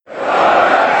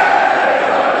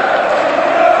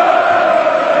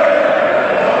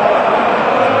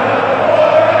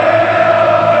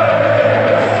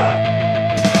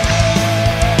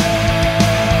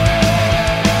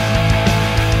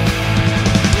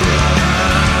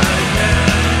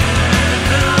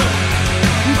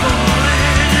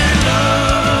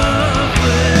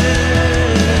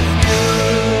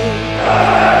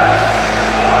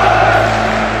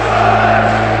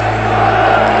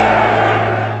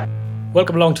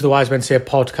Welcome along to the Wise Men Say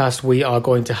podcast. We are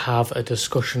going to have a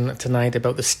discussion tonight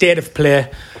about the state of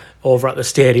play over at the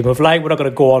Stadium of Light. We're not going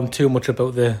to go on too much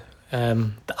about the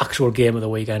actual game of the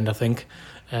weekend, I think,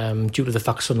 due to the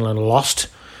fact Sunderland lost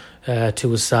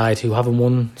to a side who haven't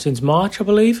won since March, I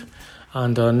believe,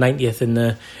 and are 90th in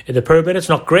the pyramid. It's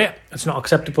not great. It's not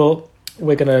acceptable.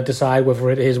 We're going to decide whether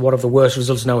it is one of the worst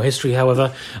results in our history,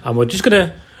 however, and we're just going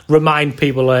to remind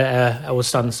people our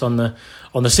stance on the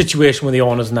situation with the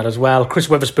owners and that as well. Chris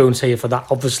Weatherspoon's here for that,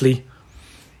 obviously.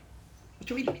 What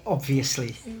do you mean,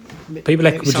 obviously? People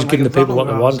we're just giving the people what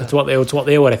they want. It's what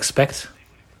they would expect.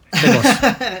 You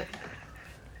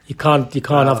can't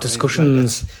have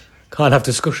discussions. Can't have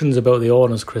discussions about the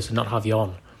owners, Chris, and not have you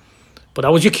on. But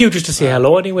that was your cue just to say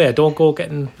hello anyway. Don't go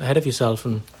getting ahead of yourself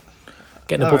and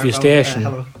getting above your station.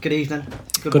 Hello. Good evening.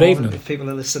 Good evening. If people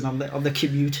are listening on the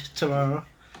commute tomorrow.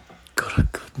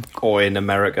 Or in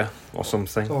America, or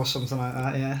something. Or something like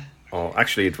that, yeah. Or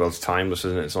actually, it's timeless,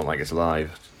 isn't it? It's not like it's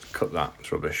live. Cut that,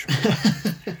 it's rubbish.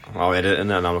 I'll edit it and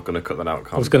then I'm not going to cut that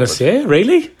out. I was going to say,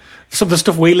 really? Some of the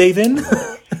stuff we leave in?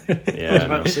 Yeah,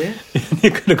 about to say.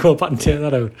 You're going to go back and take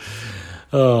that out.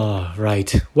 Oh,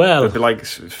 right. Well, it'd be like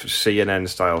CNN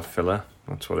style filler.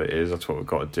 That's what it is. That's what we've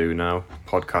got to do now.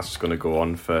 Podcast's going to go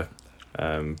on for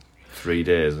 3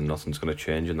 days and nothing's going to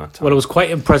change in that time. Well, it was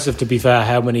quite impressive, to be fair,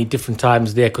 how many different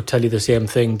times they could tell you the same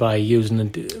thing by using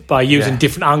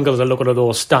different angles and looking at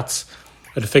those stats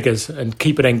and figures and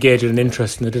keep it engaging and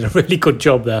interesting. They did a really good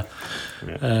job there.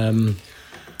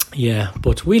 Yeah,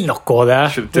 but we'll not go there.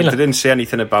 They didn't say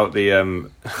anything about the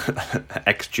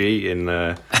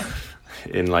XG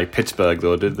in like Pittsburgh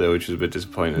though, did they? Which was a bit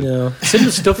disappointing. Yeah,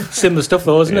 similar stuff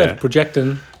though, isn't it?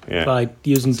 Projecting by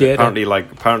using data.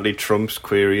 Apparently Trump's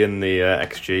querying the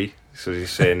XG, so he's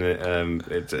saying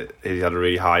that he had a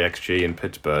really high XG in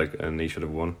Pittsburgh and he should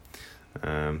have won.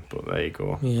 But there you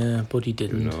go. Yeah, but he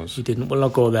didn't. Who knows? He didn't. We'll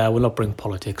not go there. We'll not bring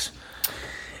politics.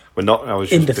 We're not. I was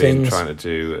just trying to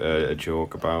do a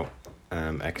joke about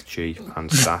XG and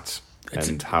stats.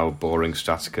 And how boring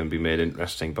stats can be made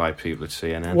interesting by people at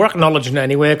CNN. We're acknowledging it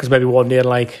anyway, because maybe one day in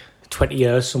like 20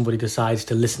 years somebody decides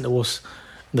to listen to us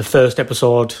in the first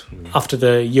episode after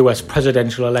the US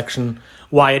presidential election.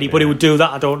 Why anybody would do that,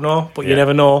 I don't know, but you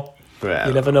never know. Well,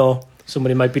 you never know.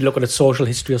 Somebody might be looking at social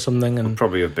history or something. And we'll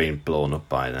probably have been blown up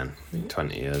by then, in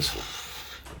 20 years.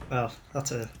 Well,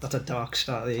 that's a dark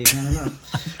start of the evening, isn't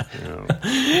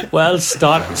it? Well,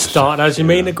 start as you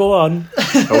mean to go on.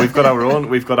 Oh, we've got our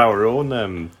own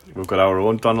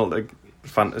Donald,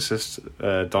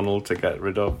 fantasist Donald to get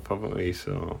rid of, haven't we?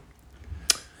 So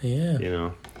yeah,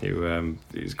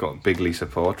 he's got bigly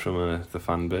support from the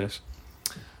fan base,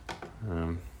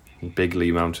 bigly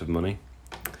amount of money,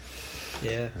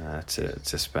 to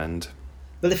spend.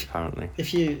 Well, apparently,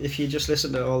 if you just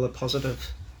listen to all the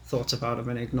positive thoughts about him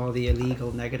and ignore the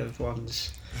illegal negative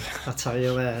ones, that's how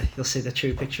you'll see the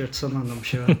true picture at Sunderland, I'm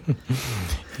sure.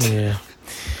 Yeah.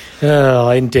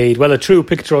 Oh, indeed. Well, a true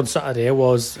picture on Saturday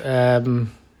was, I think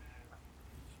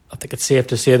it's safe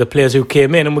to say, the players who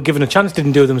came in and were given a chance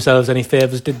didn't do themselves any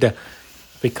favours, did they?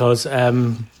 Because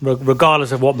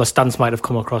regardless of what my stance might have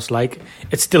come across like,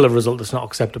 it's still a result that's not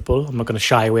acceptable. I'm not going to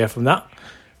shy away from that.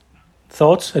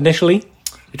 Thoughts initially?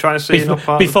 You're trying to say we'll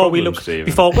look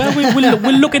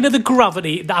into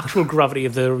the actual gravity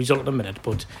of the result in a minute,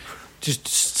 but just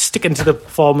sticking to the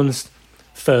performance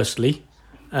firstly.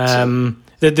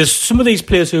 There's some of these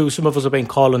players who some of us have been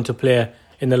calling to play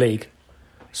in the league,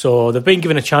 so they've been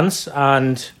given a chance,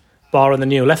 and barring the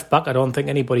new left back, I don't think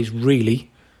anybody's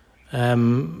really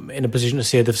in a position to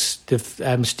say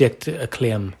they've staked a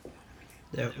claim.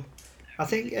 Yeah, I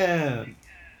think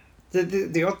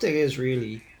the odd thing is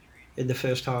really, in the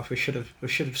first half, we should have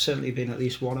certainly been at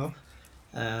least one up.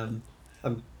 I'm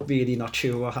really not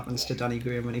sure what happens to Danny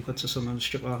Graham when he puts a Sunderland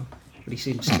strip on, but he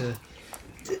seems to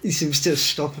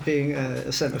stop being a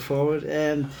centre forward.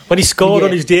 When he scored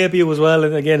on his debut as well,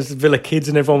 and against Villa Kids,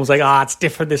 and everyone was like, it's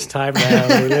different this time now.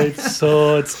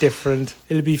 It's different.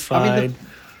 It'll be fine. I mean,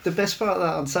 the best part of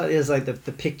that on Saturday is like the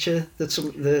picture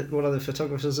that one of the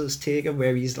photographers has taken,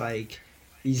 where he's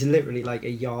literally like a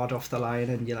yard off the line,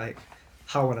 and you're like,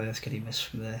 how on earth can he miss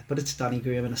from there? But it's Danny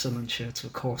Graham in a Sunderland shirt, so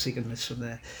of course he can miss from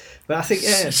there. But I think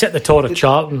set the tone at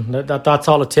Charlton. That's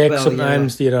all it takes. Well,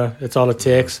 sometimes it's all it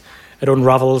takes. It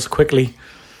unravels quickly.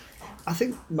 I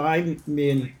think my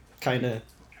main kind of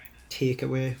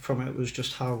takeaway from it was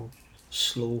just how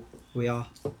slow we are.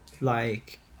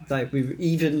 Like we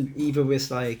even with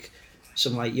like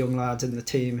some like young lads in the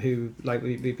team who, like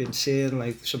we've been saying,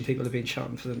 like some people have been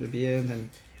shouting for them to be in, and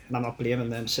I'm not blaming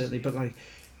them certainly, but like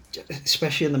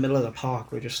especially in the middle of the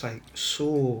park, we're just like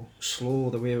so slow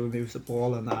the way we move the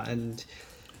ball and that. And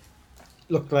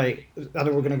look, like, I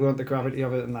know we're going to go into the gravity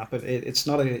of it and that, but it's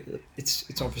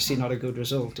obviously not a good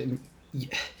result. And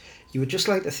you would just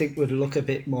like to think we'd look a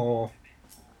bit more.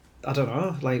 I don't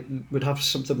know, like we'd have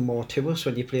something more to us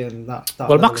when you're playing that.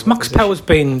 Well, Max Power's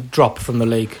been dropped from the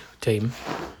league team,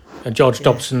 and George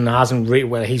Dobson hasn't really.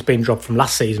 Well, he's been dropped from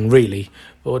last season, really.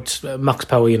 But Max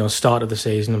Power, started the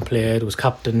season and played, was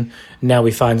captain. Now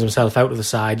he finds himself out of the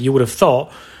side. You would have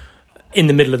thought, in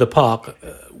the middle of the park,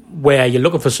 where you're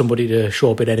looking for somebody to show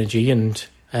a bit of energy and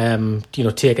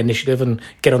take initiative and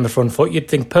get on the front foot, you'd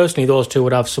think personally those two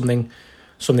would have something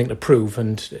to prove,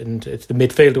 and it's the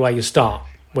midfield where you start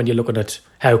when you're looking at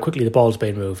how quickly the ball's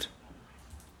being moved.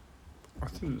 I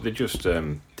think they just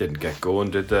didn't get going,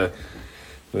 did they?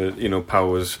 Power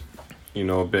was,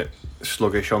 a bit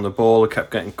sluggish on the ball. It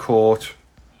kept getting caught.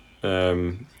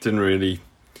 Didn't really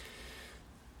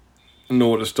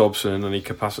notice Dobson in any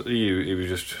capacity. He was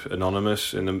just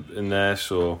anonymous in there.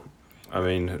 So, I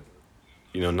mean,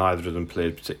 neither of them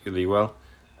played particularly well.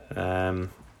 There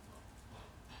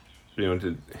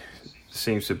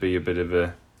seems to be a bit of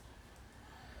a.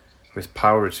 With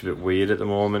Power, it's a bit weird at the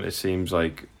moment. It seems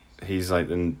like he's like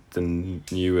the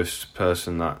newest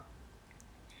person that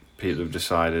people have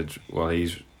decided, well,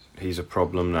 he's a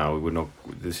problem now.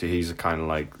 He's kind of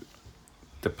like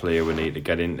the player we need to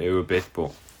get into a bit,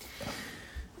 but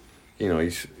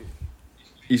he's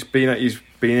been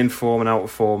in form and out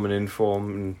of form and in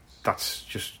form, and that's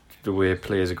just the way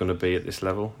players are going to be at this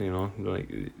level. Like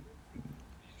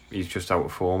he's just out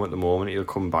of form at the moment. He'll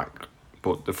come back.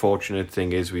 But the fortunate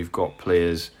thing is we've got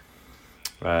players.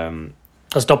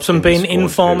 Has Dobson been in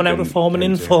form and out of form and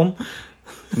in form?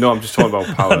 No, I'm just talking about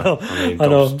Power. I mean,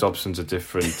 Dobson's a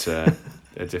different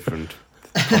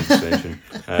conversation.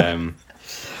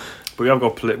 But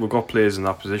we've got players in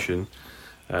that position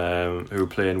who are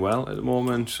playing well at the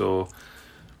moment. So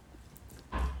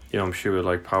I'm sure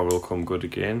like Power will come good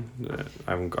again.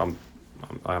 I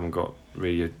haven't got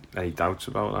really any doubts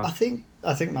about that.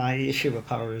 I think my issue with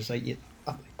Power is like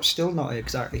I'm still not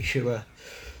exactly sure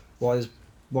what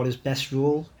his best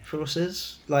role for us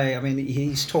is. Like, I mean,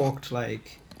 he's talked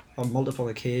like on multiple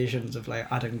occasions of like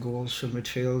adding goals from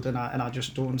midfield, and I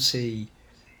just don't see.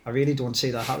 I really don't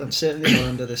see that happening. Certainly not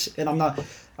under this. And I'm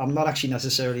not actually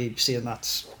necessarily saying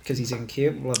that's because he's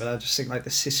incapable of it. I just think like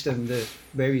the system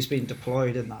where he's been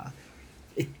deployed in that.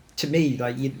 To me,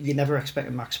 like you never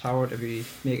expected Max Power to be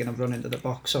making a run into the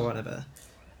box or whatever.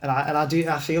 And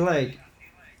I feel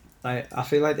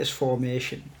like this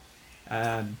formation,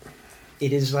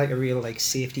 it is like a real like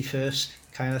safety first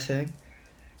kind of thing,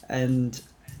 and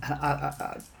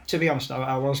I to be honest,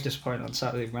 I was disappointed on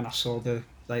Saturday when I saw the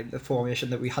formation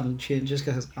that we hadn't changes,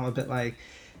 because I'm a bit like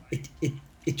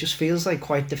it just feels like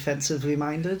quite defensively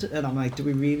minded, and I'm like, do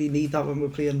we really need that when we're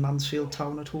playing Mansfield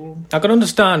Town at home? I can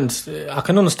understand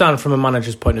from a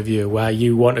manager's point of view where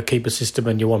you want to keep a system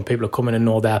and you want people to come in and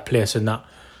know their place in that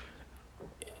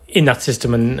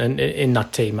system and in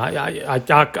that team.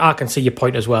 I can see your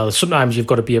point as well. Sometimes you've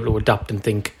got to be able to adapt and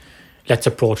think, let's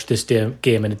approach this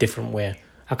game in a different way.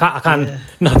 I can't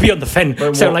not be on the fence.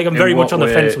 Sound like I'm very much on the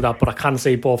fence with that, but I can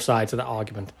see both sides of that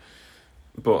argument.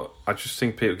 But I just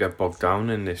think people get bogged down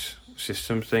in this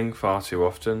system thing far too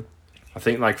often. I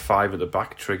think like 5 at the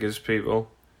back triggers people.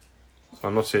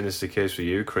 I'm not saying this is the case for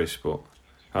you, Chris, but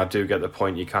I do get the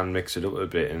point. You can mix it up a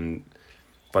bit,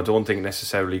 but I don't think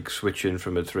necessarily switching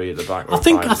from a 3 at the back. I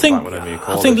think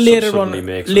later on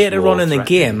in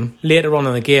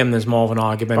the game, there's more of an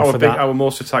argument for that. Our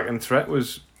most attacking threat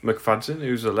was McFadden,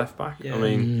 who's a left back. Yeah. I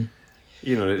mean,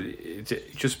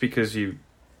 just because I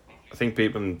think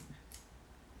people.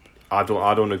 I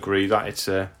don't agree that it's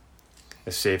a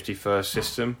safety first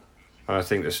system, and I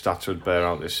think the stats would bear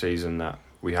out this season that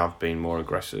we have been more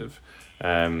aggressive.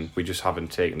 We just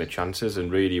haven't taken the chances,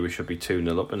 and really we should be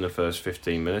 2-0 up in the first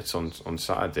 15 minutes on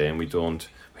Saturday, and we don't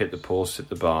hit the post, hit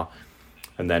the bar,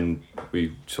 and then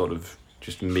we sort of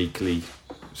just meekly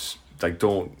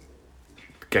don't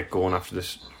get going after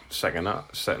this second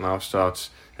half starts,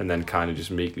 and then kind of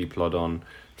just meekly plod on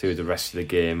to the rest of the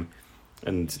game.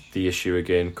 And the issue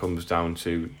again comes down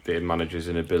to the manager's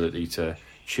inability to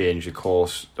change the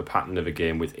course, the pattern of a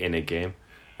game within a game,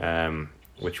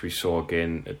 which we saw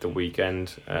again at the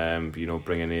weekend.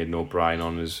 Bringing Aidan O'Brien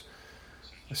on as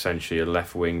essentially a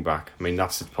left wing back. I mean,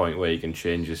 that's the point where you can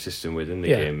change your system within the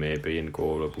game maybe and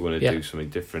go, look, we're going to do something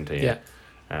different here.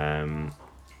 Yeah.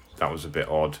 That was a bit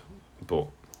odd, but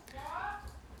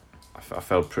I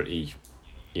felt pretty,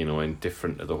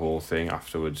 indifferent to the whole thing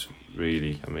afterwards,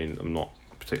 really. I mean, I'm not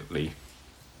particularly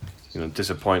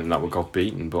disappointing that we got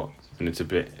beaten, and it's a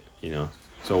bit,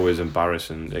 it's always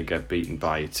embarrassing to get beaten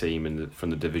by a team from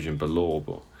the division below,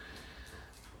 but,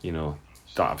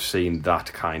 that I've seen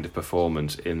that kind of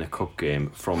performance in a cup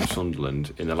game from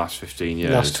Sunderland in the last 15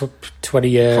 years. Last 20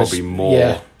 years.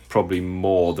 Probably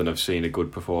more than I've seen a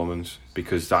good performance,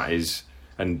 because that is,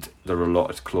 and there are a lot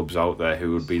of clubs out there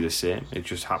who would be the same. It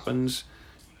just happens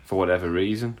for whatever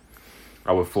reason.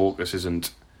 Our focus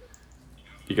isn't,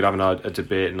 you could have a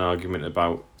debate and argument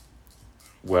about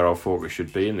where our focus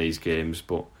should be in these games,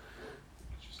 but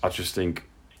I just think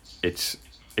it's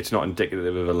not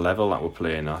indicative of a level that we're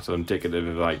playing at. It's indicative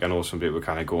of, I know some people are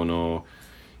kind of going,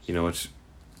 it's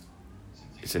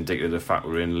indicative of the fact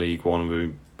we're in League One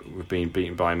and we've been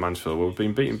beaten by Mansfield. Well, we've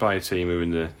been beaten by a team who are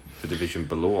in the division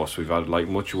below us. We've had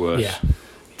much worse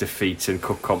defeats in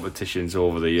cup competitions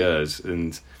over the years,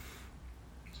 and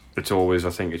it's always, I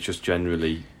think it's just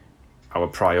generally our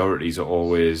priorities are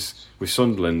always with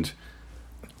Sunderland.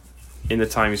 In the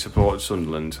time you supported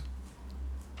Sunderland,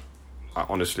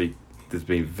 honestly, there's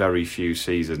been very few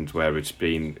seasons where it's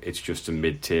just a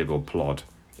mid-table plod,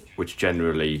 which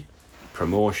generally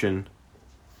promotion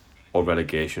or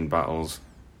relegation battles.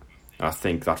 I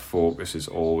think that focus is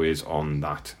always on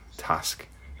that task,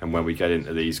 and when we get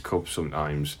into these cups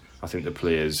sometimes, I think the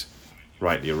players,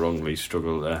 rightly or wrongly,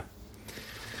 struggle to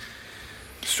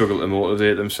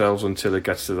motivate themselves until it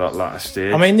gets to that latter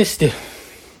stage. I mean, it's a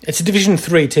Division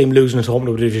 3 team losing at home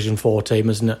to a Division 4 team,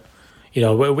 isn't it?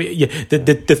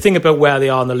 The thing about where they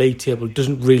are on the league table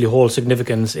doesn't really hold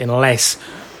significance unless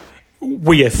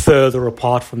we are further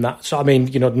apart from that. So I mean,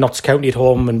 Notts County at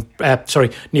home and Notts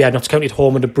County at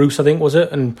home under Bruce, I think, was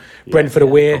it, and Brentford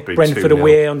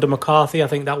away under McCarthy. I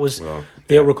think that was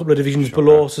they were a couple of divisions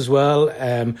below us as well.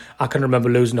 I can remember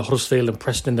losing to Huddersfield and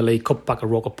Preston in the League Cup back at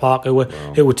Roker Park, who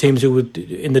were teams who were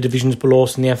in the divisions below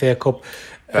us in the FA Cup.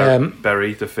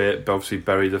 Bury the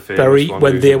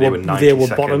when they were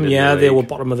bottom, they were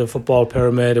bottom of the football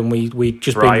pyramid, and we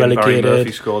just been relegated. Barry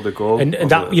Murphy scored the goal, and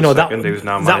that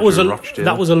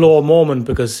was a low moment,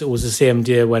 because it was the same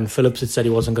day when Phillips had said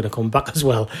he wasn't going to come back as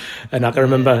well. And I can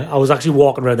remember I was actually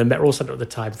walking around the Metro Centre at the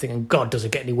time, thinking, God, does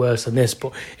it get any worse than this?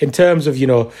 But in terms of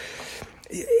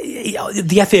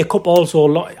the FA Cup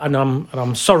also, and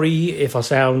I'm sorry if I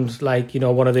sound like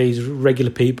one of these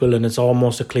regular people, and it's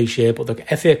almost a cliche, but the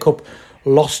FA Cup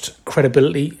lost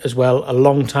credibility as well a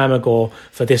long time ago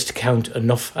for this to count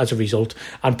enough as a result,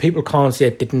 and people can't say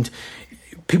it didn't.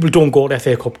 People don't go to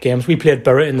FA Cup games. We played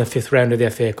Borough in the 5th round of the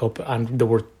FA Cup, and there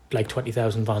were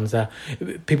 20,000 fans there.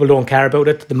 People don't care about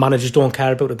it. The managers don't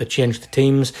care about it. They changed the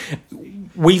teams.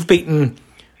 We've beaten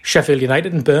Sheffield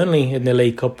United and Burnley in the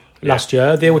League Cup last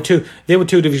year. They were two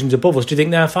divisions above us. Do you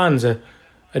think their fans are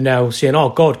now saying, "Oh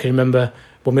God, can you remember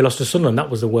when we lost to Sunderland?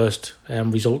 That was the worst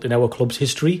result in our club's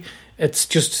history"? It's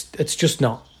just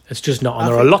not. It's just not. And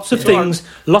there are lots of things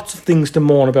to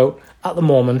mourn about at the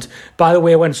moment. By the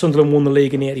way, when Sunderland won the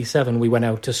league in '87, we went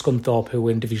out to Scunthorpe, who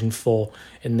were in Division 4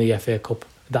 in the FA Cup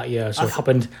that year. So it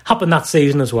happened that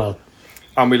season as well.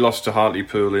 And we lost to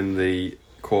Hartlepool in the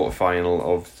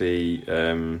quarter-final of the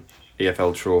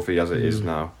EFL Trophy as it is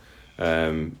now.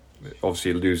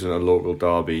 Obviously losing a local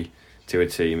derby to a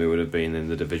team who would have been in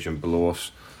the division below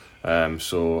us.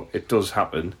 So it does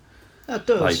happen. It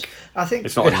does. I think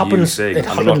it's not a new thing.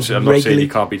 I'm not saying you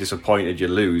can't be disappointed you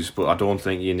lose, but I don't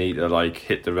think you need to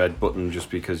hit the red button just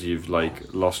because you've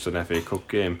lost an FA Cup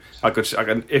game.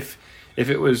 If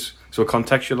it was, so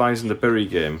contextualising the Bury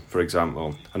game, for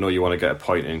example, I know you want to get a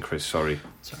point in, Chris, sorry.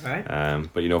 It's all right.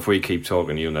 But if we keep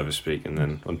talking, you'll never speak, and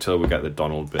then until we get the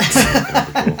Donald bit.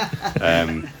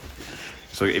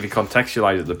 So if you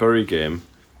contextualise the Bury game,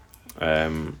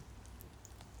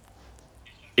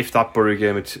 if that Bury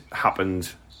game had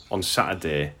happened on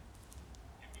Saturday,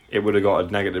 it would have got a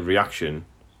negative reaction,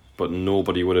 but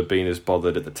nobody would have been as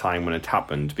bothered at the time when it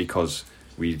happened, because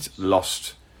we'd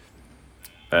lost.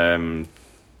 Well,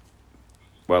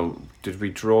 did we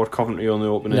draw at Coventry on the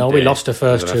opening day? No, we lost the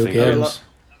first two games.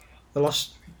 We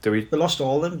lost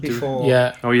all of them before.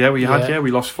 Yeah. Oh yeah, we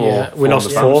lost 4. Yeah, we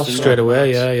lost 4 straight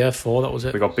away. Yeah, 4. That was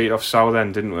it. We got beat off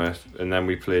Southend, didn't we? And then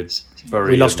we played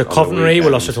Bury. We lost to Coventry. We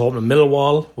lost at home to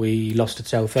Millwall. We lost at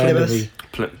Southend. There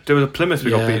was a Plymouth.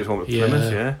 We got beat at home at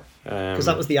Plymouth. Yeah. Because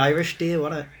that was the Irish day,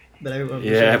 wasn't it?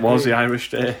 It was the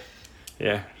Irish day.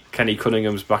 Yeah. Kenny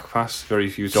Cunningham's back pass.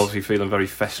 He was obviously feeling very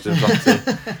festive that day,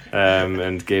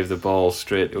 and gave the ball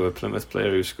straight to a Plymouth player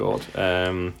who scored. I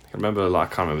can't remember the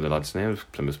lad's name.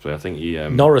 Plymouth player. I think he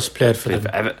Norris played for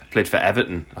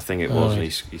Everton. I think it was, and he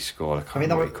scored. I can't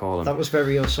remember what you call him. That was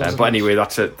very awesome. But anyway,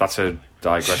 that's a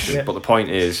digression. Yeah. But the point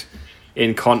is,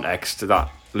 in context to that,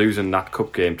 losing that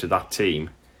cup game to that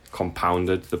team,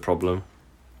 compounded the problem.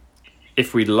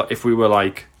 If we were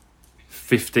like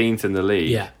 15th in the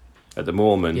league at the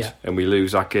moment and we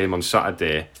lose that game on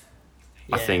Saturday,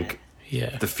 I think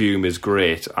the fume is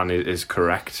great and it is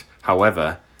correct.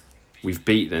 However, we've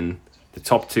beaten the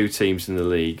top 2 teams in the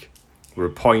league. We're a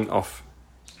point off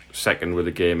second with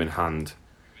a game in hand.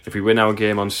 If we win our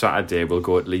game on Saturday, we'll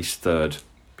go at least third,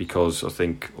 because I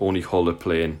think only Hull are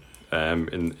playing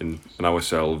in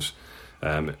ourselves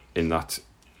in that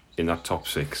top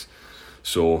 6.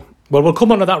 So. Well, we'll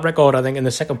come on to that record, I think, in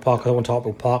the second part, because I want to talk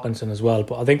about Parkinson as well.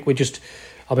 But I think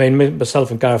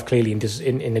myself and Gareth clearly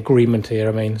in agreement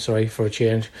here. Sorry for a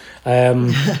change.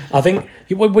 I think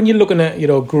when you're looking at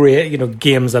great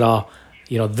games that are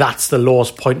that's the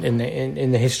lowest point in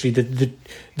the history.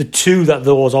 The two that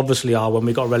those obviously are when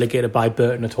we got relegated by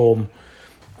Burton at home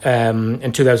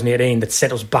in 2018 that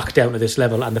set us back down to this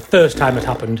level, and the first time it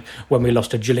happened when we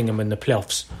lost to Gillingham in the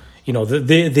playoffs.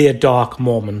 They're dark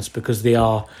moments, because they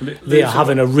are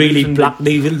having a really black.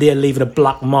 They're leaving a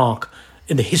black mark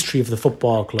in the history of the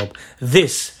football club.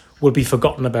 This will be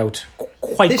forgotten about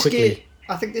quite quickly.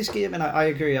 I think this game, and I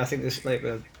agree. I think this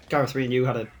Gareth, me and you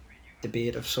had a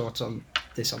debate of sorts on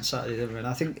this on Saturday, didn't we? And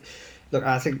I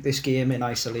think this game in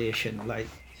isolation,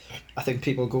 I think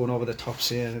people going over the top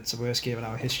saying it's the worst game in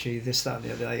our history, this, that, and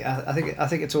the other. I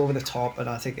think it's over the top, and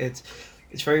I think it's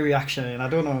very reactionary. And I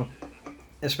don't know.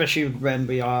 Especially when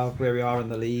we are where we are in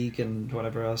the league and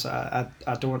whatever else, I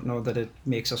don't know that it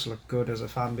makes us look good as a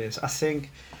fan base. I think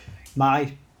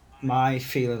my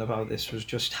feeling about this was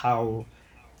just how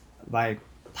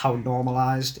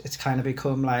normalised it's kind of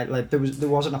become. Like there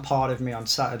wasn't a part of me on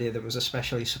Saturday that was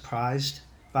especially surprised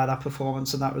by that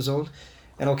performance and that result.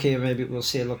 And okay, maybe we'll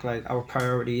say, look, like our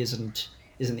priority isn't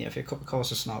the FA Cup. Of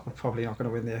course it's not. We're probably not going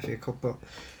to win the FA Cup, but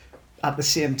at the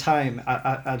same time,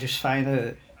 I just find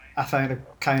it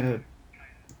kind of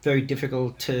very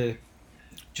difficult to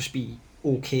just be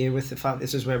okay with the fact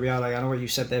this is where we are. I know what you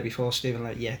said there before, Stephen,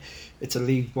 it's a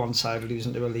League One side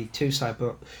losing to a League Two side,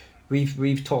 but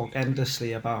we've talked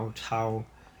endlessly about how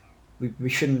we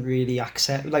shouldn't really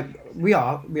accept, we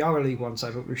are a League One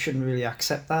side, but we shouldn't really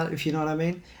accept that, if you know what I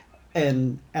mean.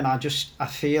 And I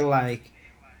feel like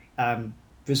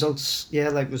results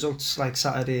like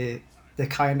Saturday, they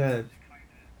kind of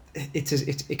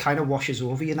it kind of washes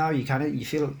over you now. You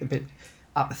feel a bit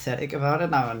apathetic about it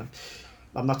now, and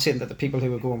I'm not saying that the people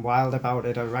who are going wild about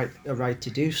it are right to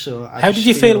do so. How did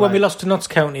you feel when we lost to Notts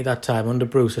County that time under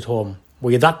Bruce at home?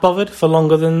 Were you that bothered for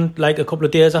longer than a couple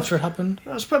of days after it happened?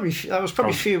 I was probably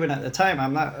fuming at the time.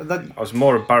 I was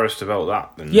more embarrassed about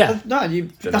that than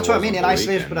that's what I mean in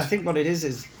isolation. But I think what it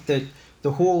is that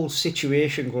the whole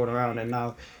situation going around, and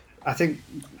now I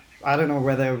don't know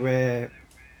whether we're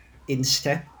in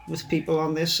step with people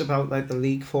on this about the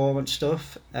league form and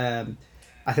stuff.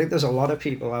 I think there's a lot of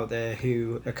people out there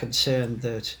who are concerned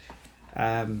that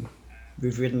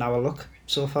we've ridden our luck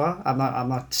so far. I'm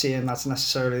not saying that's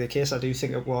necessarily the case. I do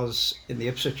think it was in the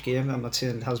Ipswich game. I'm not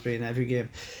saying it has been in every game,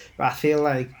 but I feel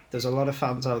like there's a lot of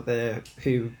fans out there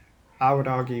who, I would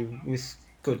argue with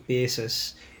good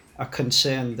basis, are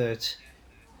concerned that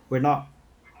we're not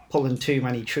pulling too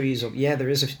many trees up. Yeah, there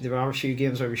are a few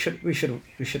games where we should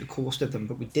have coasted them,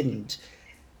 but we didn't.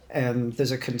 And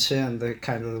there's a concern that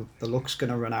kind of the luck's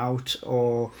going to run out,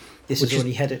 or this is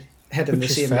only heading the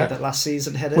same way that last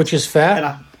season headed. Which is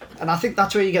fair. And I think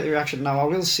that's where you get the reaction. Now, I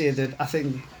will say that I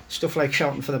think stuff like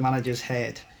shouting for the manager's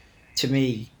head, to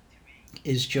me,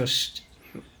 is just...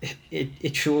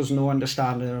 It shows no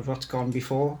understanding of what's gone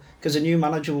before, because a new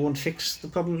manager won't fix the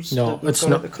problems. No, it's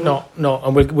not. No,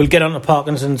 and we'll get on to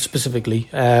Parkinson specifically.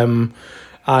 And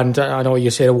I know you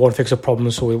said it won't fix the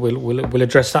problem, so we'll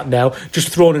address that now. Just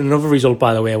throwing in another result,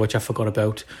 by the way, which I forgot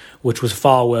about, which was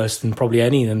far worse than probably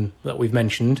any that we've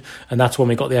mentioned, and that's when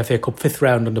we got the FA Cup 5th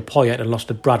round under Poyet and lost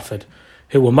to Bradford,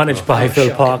 who were managed by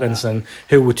Phil Parkinson,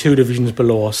 who were 2 divisions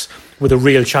below us, with a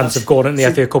real chance of going into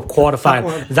the FA Cup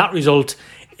quarter-final. That result,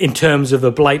 in terms of a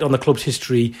blight on the club's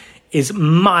history, is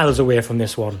miles away from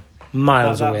this one.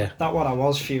 Miles away. That one I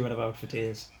was fuming about for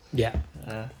days. Yeah.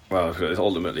 Well, it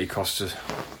ultimately cost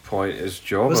Poyet his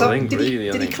job, I think.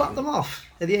 Did he clap them off?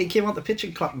 He came on the pitch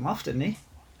and clapped them off, didn't he?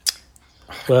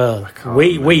 Well,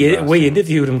 we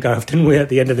interviewed him, Gareth, didn't we, at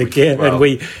the end of the game? Well,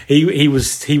 and he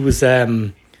was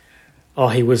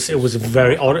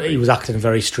very odd. He was acting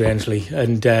very strangely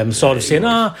and sort of saying,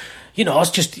 I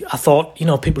thought,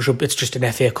 people should, it's just an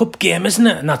FA Cup game, isn't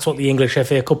it? And that's what the English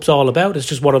FA Cup's all about. It's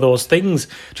just one of those things,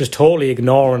 just totally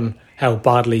ignoring how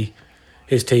badly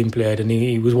his team played, and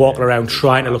he was walking around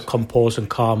trying to look composed and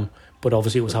calm, but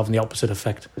obviously it was having the opposite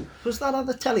effect. Was that on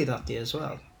the telly that day as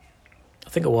well? I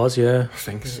think it was, yeah. I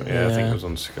think so. Yeah, I think it was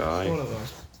on Sky. I thought it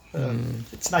was.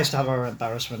 It's nice to have our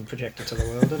embarrassment projected to the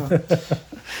world, isn't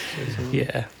it?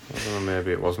 Yeah. I don't know,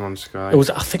 maybe it wasn't on Sky. It was.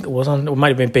 I think it was on. It might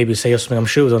have been BBC or something. I'm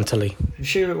sure it was on telly. I'm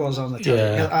sure it was on the telly.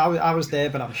 Yeah. I was there,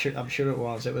 but I'm sure it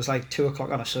was. It was like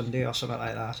 2:00 on a Sunday or something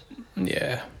like that.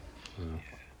 Yeah.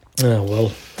 Oh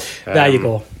well. There you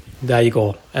go. There you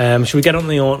go. Should we get on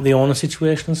the owner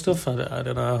situation and stuff? I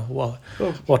don't know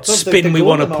what spin we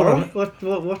want to put on it.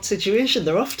 What situation?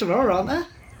 They're off tomorrow, aren't they?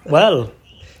 Well,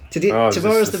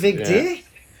 tomorrow's the big day.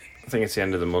 I think it's the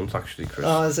end of the month, actually, Chris.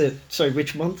 Oh, is it? Sorry,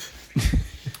 which month?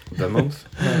 The month?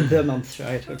 The month,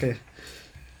 right? Okay.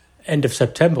 End of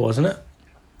September, wasn't it?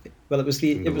 Well, it was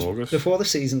August. Before the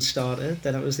season started.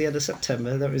 Then it was the end of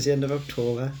September. Then it was the end of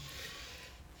October.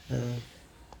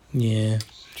 Yeah.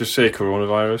 Just say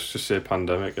coronavirus. Just say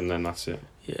pandemic, and then that's it.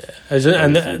 Yeah. There's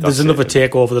another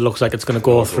takeover that looks like it's going to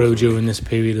go through during this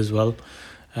period as well.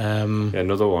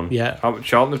 Another one. Yeah.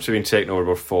 Charlton have been taken over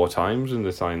about 4 times in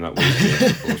the time that we were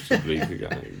supposed to be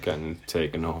getting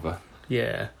taken over.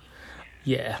 Yeah.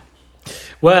 Yeah.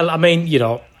 Well, I mean, you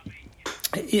know,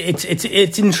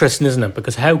 it's interesting, isn't it?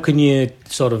 Because how can you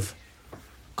sort of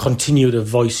continue to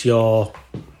voice your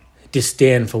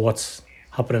disdain for what's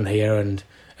happening here and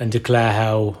declare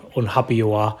how unhappy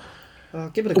you are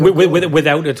give it a go.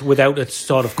 without it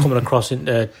sort of coming across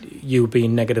into you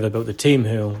being negative about the team,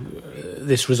 who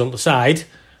this result aside,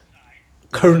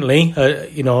 currently,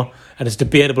 you know, and it's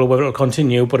debatable whether it'll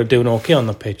continue, but are doing okay on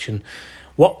the pitch. And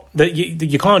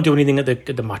you can't do anything at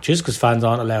the matches because fans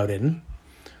aren't allowed in.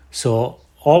 So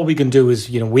all we can do is,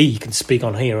 you know, we can speak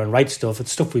on here and write stuff.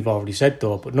 It's stuff we've already said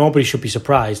though, but nobody should be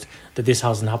surprised that this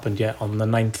hasn't happened yet on the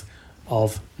 9th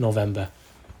of November.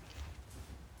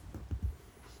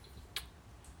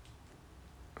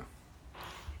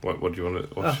 What do you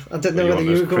want to? I didn't know whether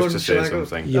you were going to say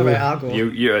something. All right, I'll go.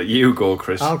 You go,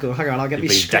 Chris. I'll go. Hang on, I'll get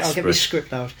my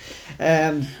script out.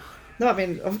 No, I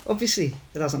mean, obviously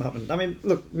it hasn't happened. I mean,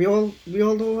 look, we all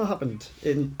know what happened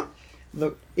in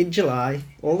July.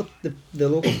 All the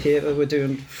local paper were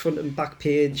doing front and back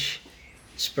page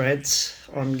spreads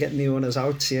on getting the owners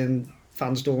out, saying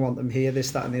fans don't want them here,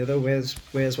 this, that, and the other. Where's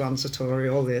Juan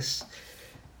Sartori? All this.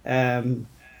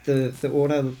 The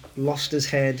owner lost his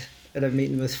head at a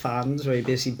meeting with fans where he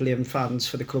basically blamed fans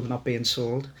for the club not being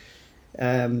sold.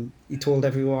 He told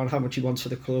everyone how much he wants for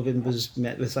the club and was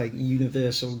met with like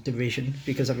universal derision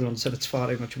because everyone said it's far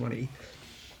too much money.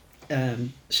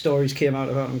 Stories came out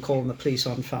about him calling the police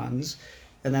on fans,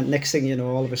 and then next thing you know,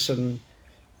 all of a sudden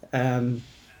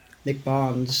Nick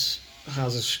Barnes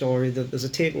has a story that there's a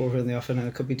takeover in the offing and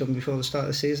it could be done before the start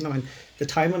of the season. I mean, the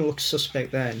timing looked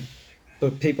suspect then,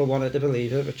 but people wanted to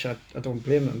believe it, which I don't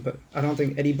blame them. But I don't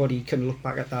think anybody can look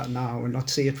back at that now and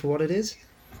not see it for what it is.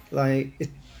 Like,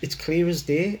 it's clear as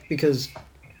day, because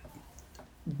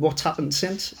what's happened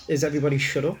since is everybody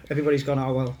shut up. Everybody's gone,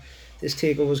 oh, well, this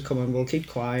takeover's coming, we'll keep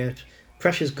quiet,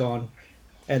 pressure's gone.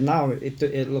 And now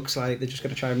it looks like they're just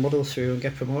going to try and muddle through and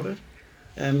get promoted.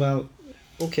 And, well,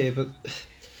 okay, but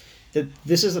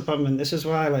this is the problem, and this is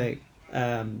why, like,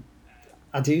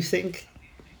 I do think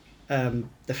the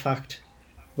fact...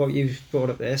 What you've brought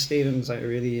up there, Stephen, is like a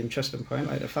really interesting point.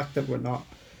 Like the fact that we're not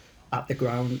at the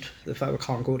ground, the fact we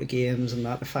can't go to games, and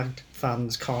that the fact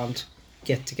fans can't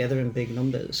get together in big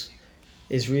numbers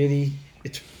is really,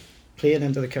 it's playing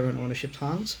into the current ownership's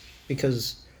hands,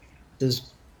 because there's,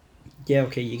 yeah,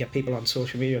 okay, you get people on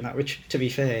social media and that, which, to be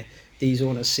fair, these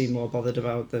owners seem more bothered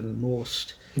about than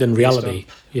most. Than reality,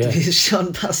 based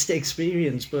on past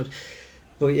experience, but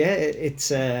yeah,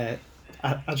 it's I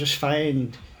just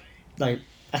find, like,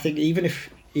 I think even if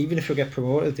we get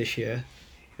promoted this year,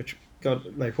 which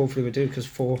God, like, hopefully we do, because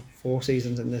four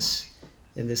seasons in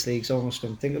this league's almost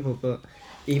unthinkable. But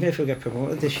even if we get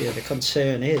promoted this year, the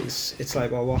concern is, it's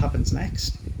like, well, what happens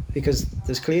next? Because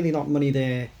there's clearly not money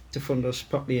there to fund us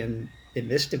properly in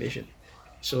this division.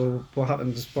 So what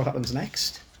happens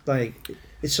next? Like,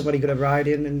 is somebody going to ride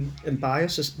in and buy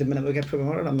us the minute we get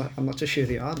promoted? I'm not too sure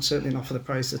they are, and certainly not for the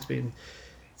price that's been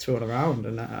thrown around.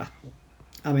 And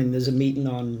I mean, there's a meeting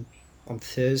on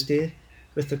Thursday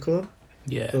with the club.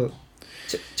 Yeah. But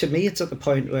to me, it's at the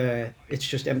point where it's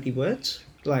just empty words.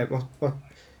 Like, what?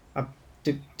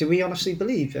 Do we honestly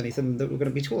believe anything that we're going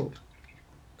to be told?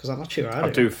 Because I'm not sure. I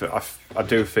do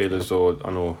feel as though,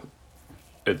 I know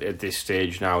at this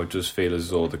stage now, it does feel as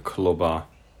though the club are.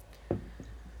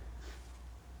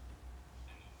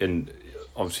 And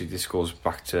obviously, this goes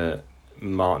back to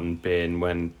Martin Bain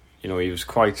when, you know, he was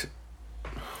quite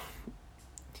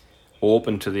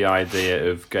open to the idea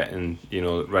of getting, you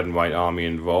know, Red and White Army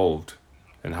involved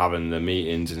and having the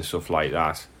meetings and stuff like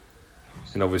that.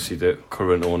 and obviously the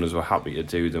current owners were happy to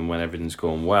do them when everything's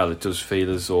going well. It does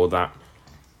feel as though that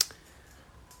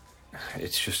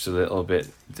it's just a little bit.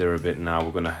 They're a bit now.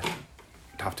 We're gonna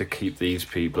have to keep these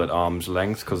people at arm's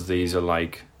length because these are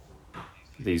like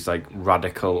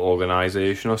radical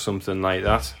organisation or something like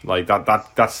that. Like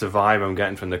that's the vibe I'm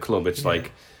getting from the club. It's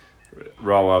like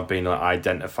rather have been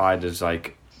identified as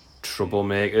like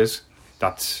troublemakers.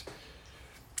 That's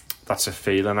a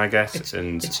feeling I guess.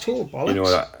 It's total bollocks. You know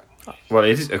that. Well,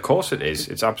 it is. Of course, it is.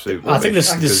 It's absolutely. I think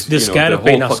this scared of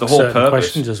being asked certain purpose,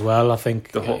 questions as well. I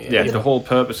think the whole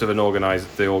purpose of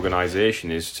the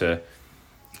organisation is to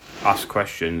ask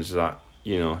questions that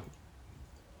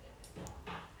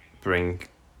bring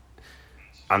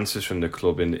answers from the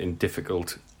club in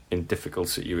difficult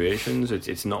situations.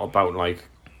 It's not about like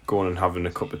going and having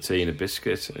a cup of tea and a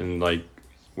biscuit and like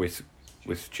with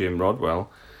Jim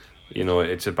Rodwell.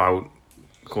 It's about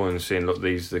going and saying, look,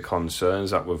 these are the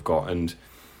concerns that we've got, and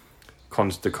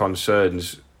the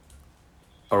concerns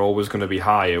are always going to be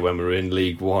higher when we're in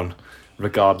League One,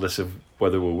 regardless of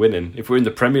whether we're winning. If we're in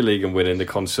the Premier League and winning, the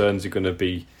concerns are going to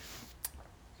be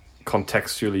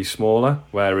contextually smaller,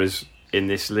 whereas in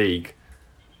this league,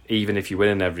 even if you're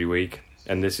winning every week,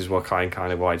 and this is what kind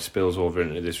of why it spills over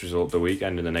into this result of the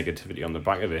weekend and the negativity on the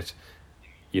back of it,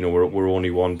 we're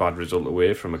only one bad result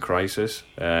away from a crisis.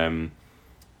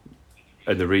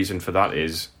 And the reason for that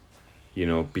is,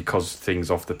 because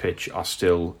things off the pitch are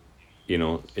still,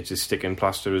 it's a sticking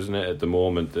plaster, isn't it? At the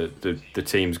moment, the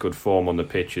team's good form on the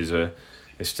pitch is a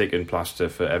sticking plaster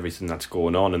for everything that's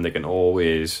going on, and they can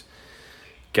always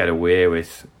get away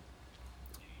with,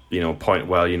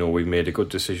 we've made a good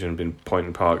decision, been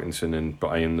pointing Parkinson and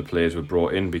Brian, the players were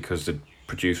brought in because they're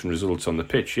producing results on the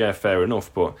pitch. Yeah, fair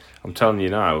enough, but I'm telling you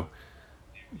now,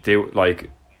 they like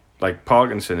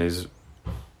Parkinson is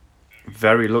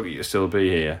very lucky to still be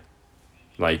here.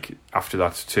 Like after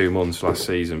that 2 months last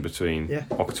season between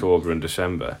October and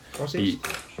December,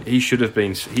 he should have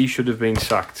been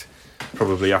sacked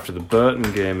probably after the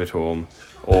Burton game at home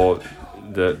or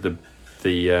the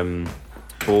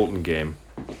Bolton game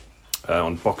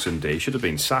on Boxing Day. He should have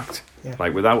been sacked. Yeah.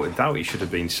 Like without a doubt, he should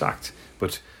have been sacked.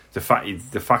 But the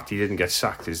fact he didn't get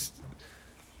sacked is,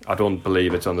 I don't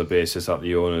believe it's on the basis that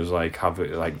the owners have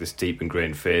this deep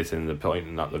ingrained faith in the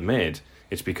point that they've made.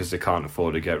 It's because they can't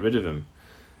afford to get rid of him,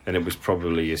 and it was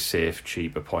probably a safe,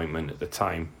 cheap appointment at the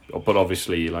time. But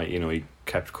obviously, he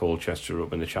kept Colchester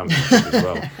up in the Championship as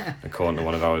well, according to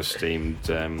one of our esteemed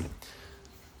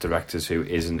directors who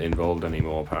isn't involved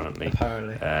anymore apparently.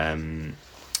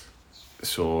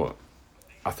 So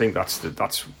I think that's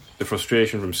the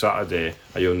frustration from Saturday.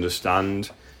 I understand,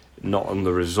 not on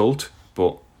the result,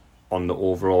 but on the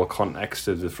overall context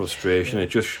of the frustration. It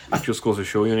just goes to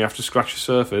show you have to scratch the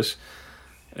surface,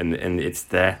 and it's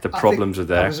there. The problems are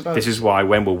there. This is why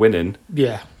when we're winning,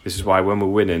 I'm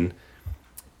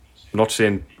not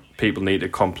saying people need to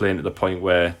complain to the point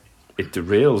where it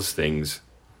derails things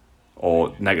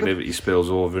or negativity spills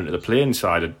over into the playing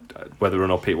side, whether or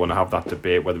not people want to have that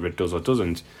debate, whether it does or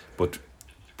doesn't. But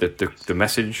the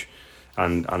message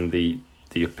and the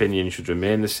opinion should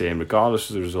remain the same regardless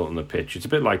of the result on the pitch. It's a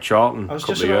bit like Charlton a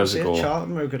couple of years ago.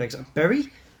 Charlton were a good example.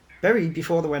 Bury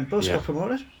before they went bust got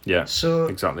promoted. Yeah, so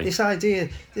exactly. This idea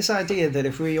that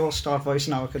if we all start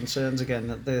voicing our concerns again,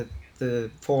 that the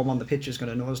form on the pitch is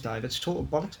going to nosedive, it's total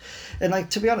bollocks. And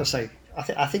to be honest, I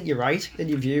think you're right in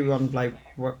your view on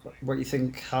what you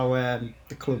think how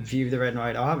the club view the Red and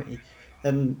White Army.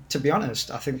 And to be honest,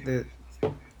 I think that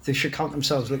they should count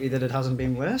themselves lucky that it hasn't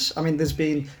been worse. I mean, there's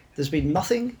been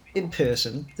nothing in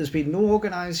person. There's been no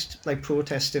organised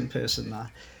protest in person.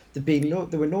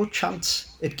 There were no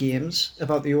chants at games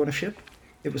about the ownership.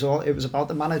 It was about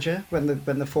the manager when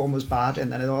the form was bad,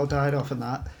 and then it all died off. And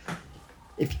that,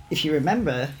 if you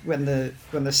remember when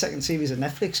the second series of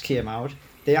Netflix came out,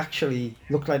 they actually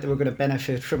looked like they were going to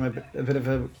benefit from a bit of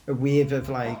a wave of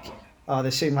they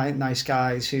seem like nice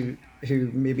guys who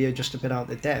maybe are just a bit out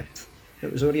of depth.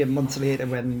 It was only a month later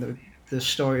when the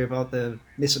story about the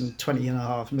missing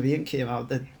 20.5 million came out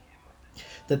that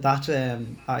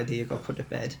idea got put to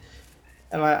bed.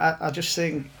 And I just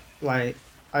think I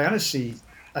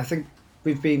think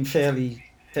we've been fairly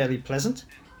pleasant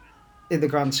in the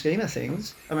grand scheme of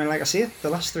things. I mean, like I say, the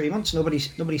last 3 months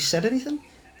nobody said anything.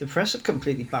 The press had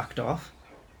completely backed off,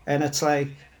 and it's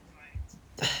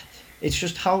it's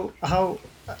just how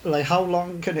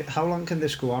long can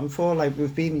this go on for?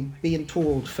 We've been being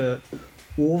told for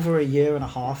over a year and a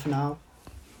half now,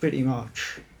 pretty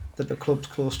much, that the club's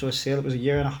close to a sale. It was a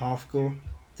year and a half ago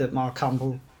that Mark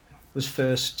Campbell was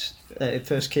it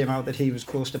first came out that he was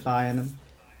close to buying them.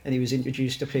 and he was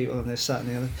introduced to people and this, that, and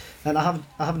the other. And I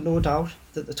have no doubt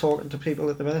that they're talking to people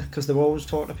at the minute because they're always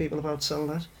talking to people about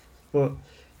selling it. But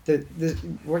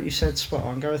what you said spot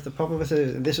on, Gareth. The problem with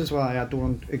it, and this is why I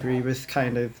don't agree with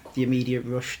kind of the immediate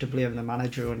rush to blame the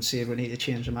manager and say we need to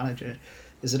change the manager,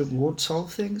 is that it won't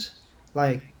solve things.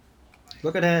 Like,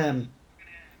 look at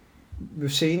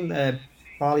we've seen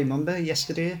Barley Mumba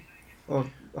yesterday, or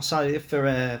sorry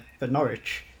for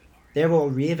Norwich. They're all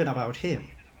raving about him.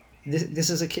 This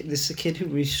is a kid who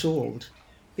we sold,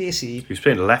 basically. He's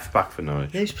playing left back for Norwich.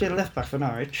 Yeah, he's playing left back for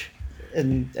Norwich,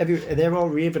 and they're all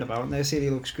raving about him. They say he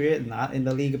looks great in that in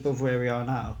the league above where we are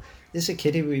now. This is a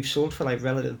kid who we've sold for like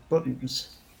relative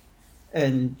buttons,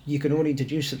 and you can only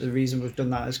deduce that the reason we've done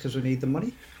that is because we need the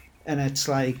money, and it's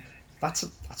like that's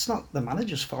not the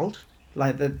manager's fault.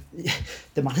 Like the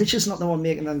manager's not the one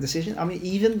making that decision. I mean,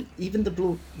 even the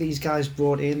bloke these guys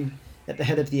brought in at the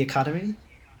head of the academy,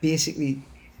 basically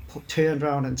turned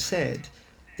around and said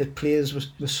that players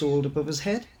were sold above his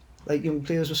head, like young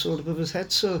players were sold above his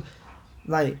head. So,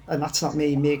 like, and that's not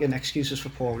me making excuses for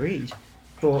Paul Reed,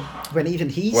 but when even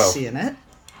he's saying it,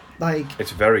 like,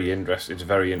 it's very interesting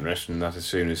that as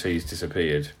soon as he's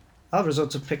disappeared, our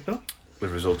results have picked up. The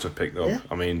results have picked up. Yeah.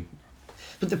 I mean,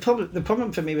 but the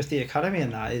problem for me with the academy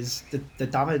and that is the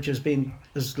damage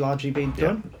has largely been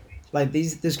done. Yeah. Like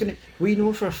we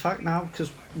know for a fact now,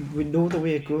 because we know the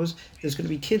way it goes, there's going to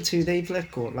be kids who they've let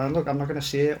go. Like, look, I'm not going to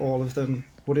say all of them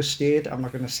would have stayed. I'm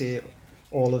not going to say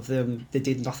all of them, they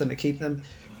did nothing to keep them.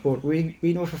 But we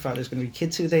know for a fact there's going to be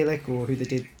kids who they let go, who they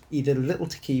did either little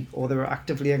to keep or they were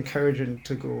actively encouraging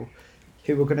to go,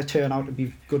 who were going to turn out to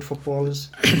be good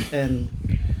footballers. and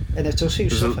it's us who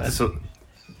suffer.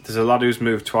 There's a lad who's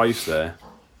moved twice there.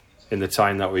 In the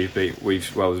time that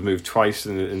he's moved twice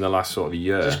in the last sort of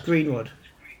year. Just Greenwood.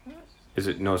 Is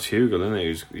it? No, it's Hugo, isn't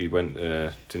it? He went.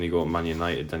 Didn't he go to Man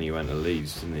United? Then he went to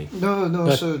Leeds, didn't he?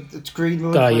 No. So it's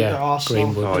Greenwood. Went to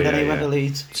Arsenal. Greenwood. And then he went to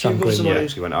Leeds.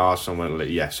 He went to Arsenal. Went to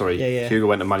Leeds. Yeah, sorry. Yeah. Hugo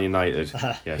went to Man United.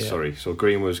 Sorry. So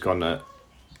Greenwood's gone to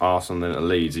Arsenal and then to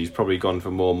Leeds. He's probably gone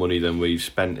for more money than we've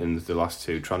spent in the last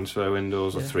 2 transfer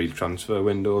windows or 3 transfer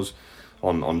windows.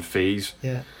 On fees,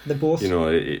 they're both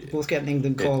both getting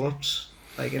England call ups,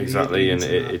 like exactly, and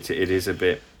it is a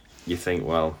bit. You think,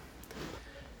 well,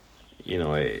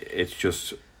 it's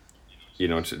just,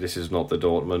 this is not the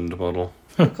Dortmund model.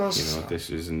 Of course, this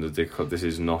is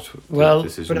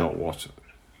not what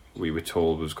we were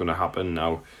told was going to happen.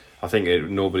 Now, I think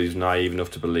nobody's naive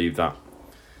enough to believe that.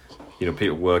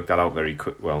 People worked that out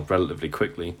relatively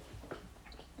quickly.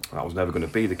 That was never going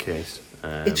to be the case.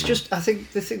 It's just, I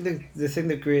think the thing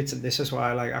that grates, and this is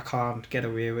why I can't get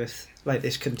away with like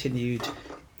this continued.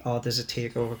 There's a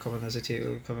takeover coming.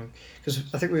 Because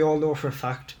I think we all know for a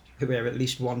fact where at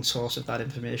least one source of that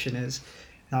information is.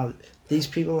 Now, these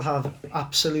people have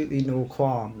absolutely no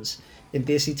qualms in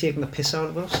basically taking the piss out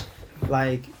of us,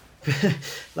 like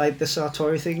like the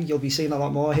Sartori thing. You'll be seeing a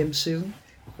lot more of him soon.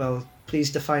 Well, please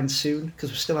define soon,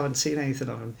 because we still haven't seen anything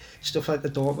of him. Stuff like the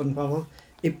Dortmund model.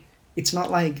 It's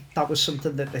not like that was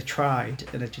something that they tried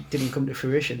and it didn't come to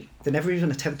fruition. They never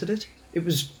even attempted it. It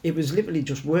was literally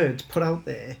just words put out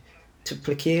there to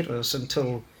placate us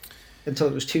until it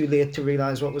was too late to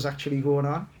realise what was actually going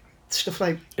on. Stuff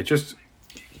like it, just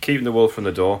keeping the wolf from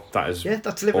the door. That is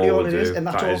that's literally all it is, and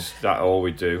that's all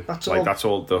we do. That's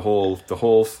all the whole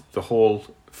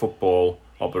football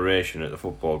operation at the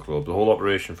football club. The whole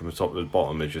operation from the top to the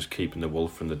bottom is just keeping the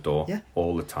wolf from the door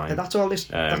all the time. And that's all this.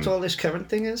 That's all this current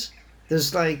thing is.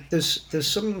 There's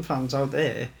some fans out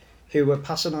there who are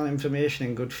passing on information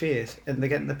in good faith, and they're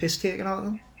getting the piss taken out of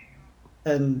them,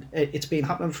 and it's been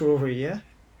happening for over a year,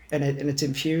 and it's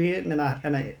infuriating,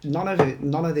 and none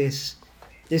of this.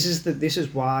 This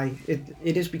is why it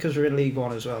is because we're in League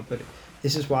One as well, but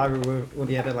this is why we're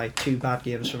only ever like 2 bad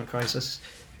games from a crisis,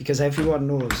 because everyone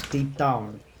knows deep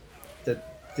down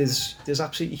that there's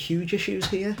absolutely huge issues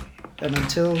here, and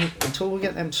until we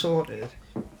get them sorted,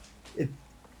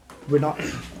 we're not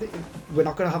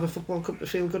going to have a football cup to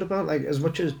feel good about. Like, as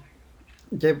much as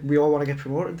we all want to get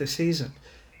promoted this season,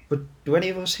 but do any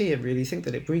of us here really think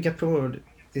that if we get promoted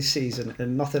this season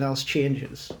and nothing else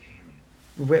changes,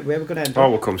 where we're going to end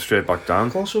up? We'll come straight back down.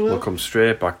 Of course we will. We'll come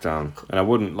straight back down. And I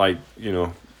wouldn't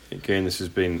again, this has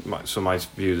been, some might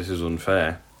view this as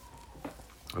unfair.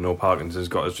 I know Parkinson's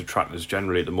got his detractors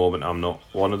generally at the moment. I'm not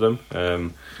one of them.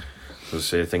 As I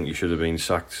say, I think he should have been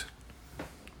sacked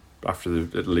at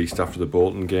least after the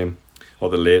Bolton game, or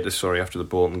the latest, after the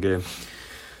Bolton game.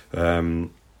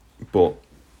 But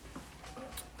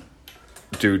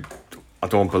dude, I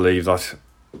don't believe that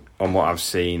on what I've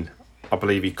seen. I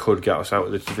believe he could get us out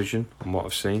of the division on what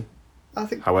I've seen. I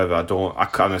think. However, I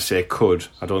can't say could.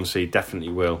 I don't see definitely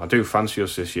will. I do fancy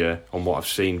us this year on what I've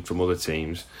seen from other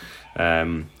teams.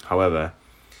 However,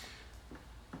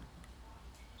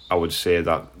 I would say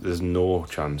that there's no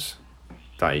chance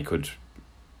that he could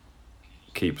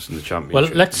keep us in the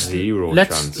championship. Well, chance. Because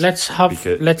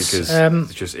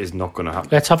it just is not going to happen.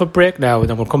 Let's have a break now, and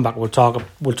then we'll come back. We'll talk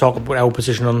about our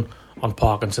position on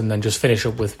Parkinson, and then just finish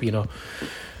up with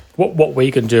what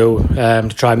we can do to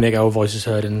try and make our voices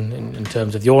heard in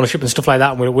terms of the ownership and stuff like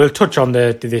that. And we'll touch on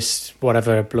this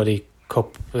whatever bloody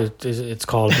cup it's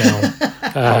called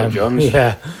now. John's.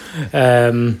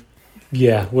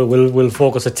 Yeah. We'll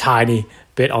focus a tiny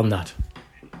bit on that.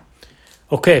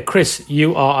 Okay, Chris,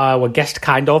 you are our guest,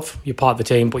 kind of. You're part of the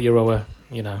team, but you're our,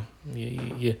 you're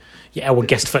our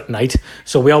guest for tonight.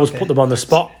 So we always put them on the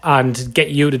spot and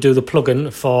get you to do the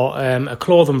plug-in for a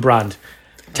clothing brand.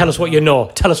 Tell us what you know.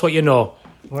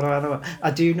 What do I know?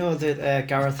 I do know that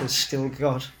Gareth has still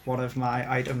got one of my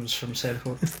items from said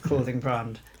clothing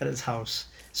brand at his house.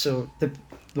 So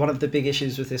one of the big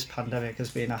issues with this pandemic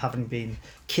has been I haven't been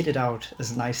kitted out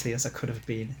as nicely as I could have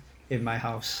been in my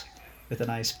house with a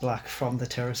nice black From the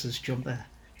Terraces jumper.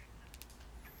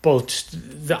 But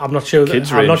I'm not sure.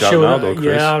 I'm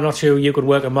not sure you could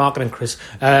work in marketing, Chris.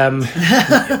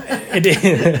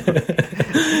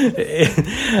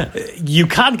 You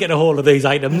can get a hold of these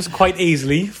items quite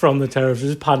easily from the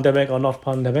Terraces, pandemic or not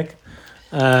pandemic.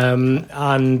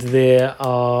 And they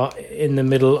are in the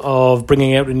middle of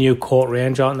bringing out a new coat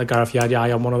range, aren't they, Gareth? You had your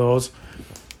eye on one of those.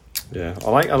 Yeah,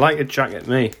 I like a jacket,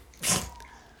 me.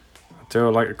 I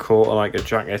like a coat, I like a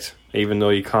jacket, even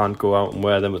though you can't go out and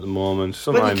wear them at the moment.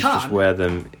 Sometimes just wear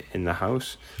them in the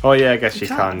house. Oh yeah, I guess you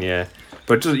can, yeah.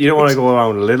 But you don't want to go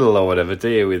around little or whatever, do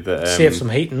you? With save some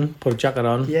heating, put a jacket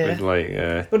on.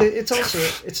 Yeah. But it's also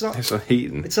it's not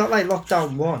heating. It's not like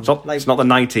lockdown one. It's not the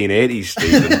 1980s,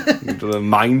 Stephen. The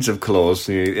mines of clothes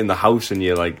in the house and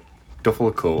you're like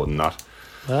duffel coat and that.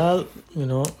 Well,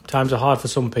 times are hard for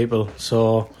some people,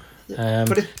 so.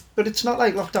 But it's not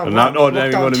like lockdown. And now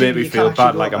you're going to make me feel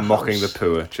bad, like I'm mocking the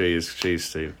poor. Jeez,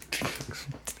 Steve.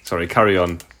 Sorry, carry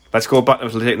on. Let's go back to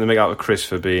taking the mick out of Chris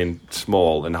for being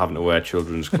small and having to wear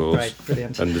children's clothes. Right,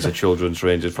 brilliant. And there's a children's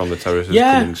range From the Terraces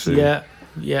coming soon.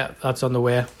 Yeah, that's on the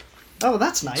way. Oh,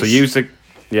 that's nice. So use the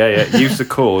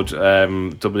code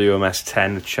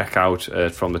WMS10 at checkout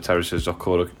at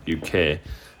fromtheterraces.co.uk.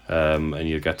 And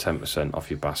you'll get 10% off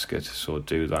your basket. So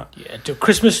do that. Yeah, do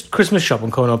Christmas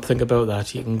shopping coming up. Think about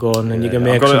that. You can go on and you can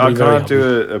make. I'm going to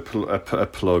do a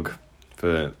plug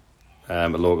for a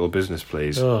local business,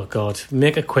 please. Oh God,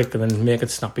 make it quick and then make it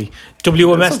snappy.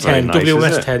 WMS10, nice,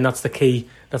 WMS10. That's the key.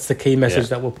 That's the key message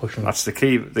that we're pushing. That's the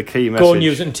key. The key message. Go and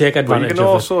use it and take advantage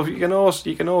of it. You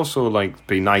can also like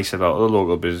be nice about other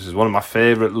local businesses. One of my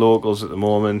favourite locals at the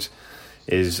moment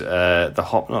is the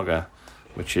Hopknogger,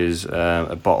 which is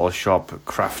a bottle shop,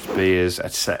 craft beers,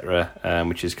 etc.,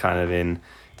 which is kind of in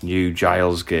New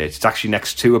Gilesgate. It's actually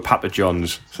next to a Papa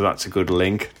John's, so that's a good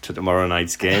link to tomorrow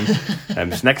night's game.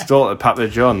 It's next door to Papa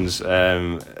John's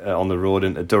on the road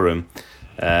into Durham.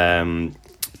 They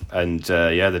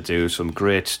do some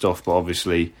great stuff, but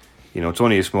obviously, it's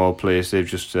only a small place. They've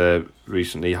just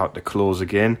recently had to close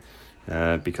again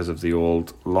because of the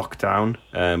old lockdown.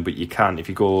 But you can, if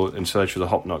you go and search for the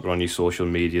Hopknogger on your social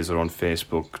medias or on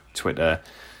Facebook, Twitter,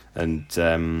 and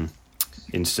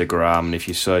Instagram, and if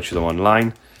you search for them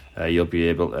online, you'll be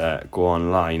able to go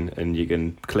online and you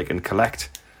can click and collect.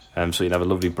 So you can have a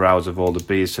lovely browse of all the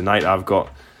beers. Tonight I'm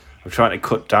trying to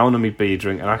cut down on my beer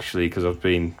drinking, actually, because I've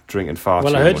been drinking far too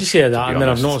much. Well, I heard you say that, and then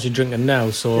I've noticed you drinking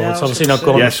now, so it's obviously not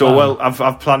going. Yeah, so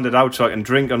I've planned it out so I can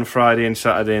drink on Friday and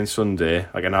Saturday and Sunday.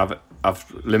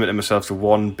 I've limited myself to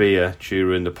one beer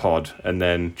during the pod, and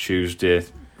then Tuesday,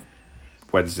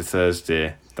 Wednesday,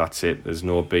 Thursday, that's it. There's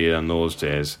no beer on those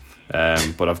days.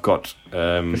 But I've got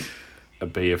a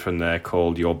beer from there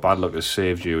called Your Bad Luck Has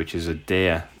Saved You, which is a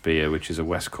Dare beer, which is a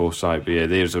West Coast side beer.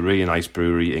 There's a really nice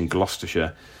brewery in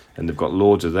Gloucestershire, and they've got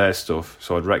loads of their stuff,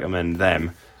 so I'd recommend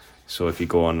them. So if you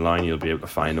go online, you'll be able to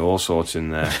find all sorts in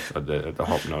there at the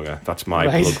Hopknogger. That's my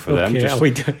plug for them.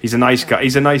 He's a nice guy.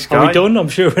 Are we done? I'm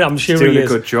sure He's he doing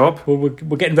is. A good job. We're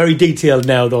getting very detailed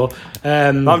now, though.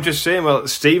 I'm just saying, well,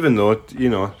 Stephen, though,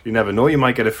 you never know. You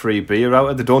might get a free beer out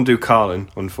of it. They don't do Carlin,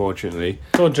 unfortunately.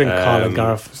 Don't drink Carlin,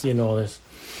 Gareth. You know this.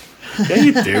 Yeah,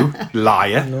 you do.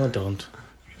 Liar. No, I don't.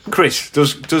 Chris,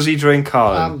 does he drink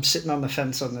Carlin? I'm sitting on the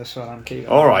fence on this one. I'm keeping.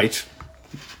 All right.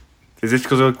 Is this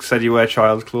because I said you wear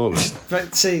child's clothing?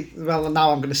 But see, well, now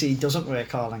I'm going to see he doesn't wear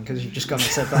Carlin because you've just gone and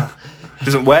said that.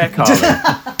 Doesn't wear Carlin?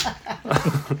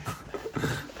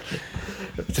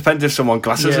 It depends if someone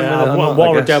glasses him. I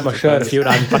wore it down my shirt a few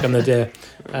times back in the day.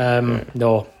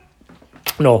 No,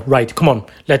 right. Come on,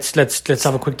 let's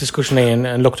have a quick discussion here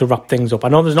and look to wrap things up. I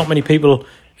know there's not many people.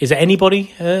 Is there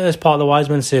anybody as part of the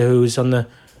Wiseman say who's on the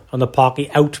Parky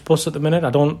out bus at the minute? I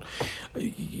don't.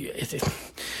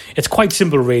 It's quite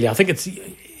simple, really. I think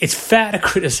it's fair to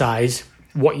criticise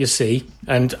what you see,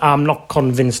 and I'm not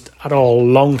convinced at all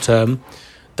long term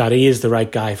that he is the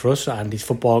right guy for us, and his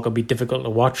football can be difficult to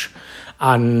watch.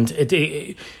 And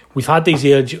we've had these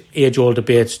age-old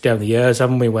debates down the years,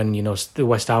 haven't we? When the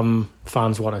West Ham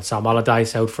fans wanted Sam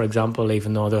Allardyce out, for example,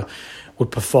 even though they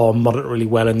would perform moderately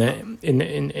well in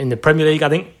the Premier League. I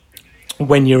think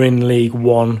when you're in League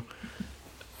One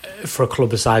for a club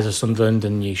the size of Sunderland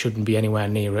and you shouldn't be anywhere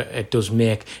near it, it does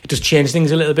change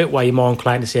things a little bit. Where you're more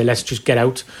inclined to say, let's just get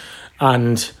out.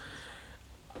 And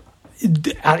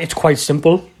it's quite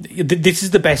simple. This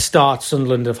is the best start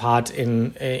Sunderland have had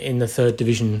in the third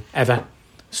division ever.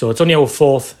 So it's only our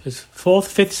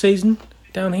fifth season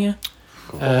down here.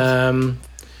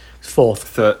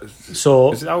 Fourth.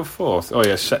 So is it our fourth? Oh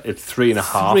yeah, it's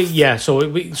 3.5. Yeah, so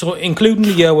including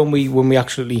the year when we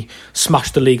actually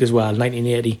smashed the league as well,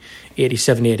 1980,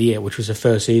 87, 88, which was the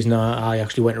first season I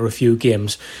actually went to a few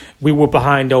games. We were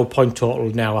behind our point total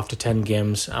now after 10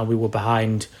 games, and we were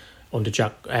behind under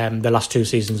Jack the last 2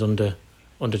 seasons under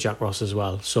Jack Ross as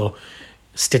well. So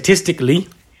statistically,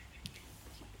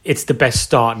 it's the best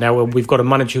start now, and we've got a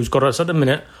manager who's got us at the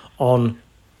minute on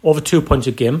over 2 points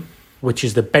a game, which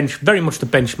is very much the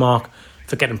benchmark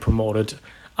for getting promoted.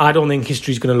 I don't think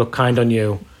history's going to look kind on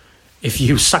you if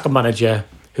you sack a manager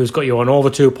who's got you on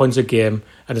over 2 points a game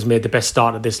and has made the best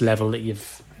start at this level that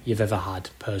you've ever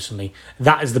had. Personally,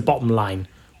 that is the bottom line.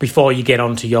 Before you get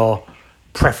on to your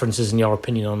preferences and your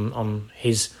opinion on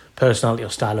his personality or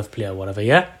style of play or whatever.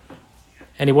 Yeah.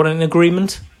 Anyone in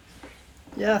agreement?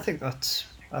 Yeah, I think that's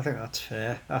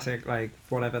fair. I think like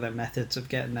whatever their methods of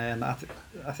getting there, and I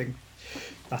think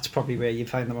that's probably where you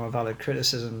find the more valid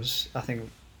criticisms. I think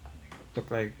look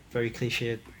like very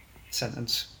cliched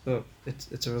sentence, but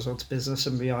it's a results business,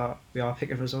 and we are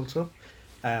picking results up.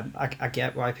 I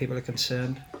get why people are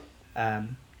concerned,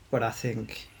 but I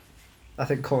think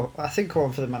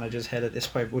calling for the manager's head at this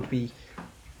point would be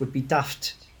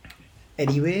daft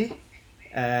anyway.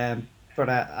 But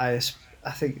I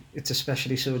think it's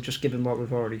especially so just given what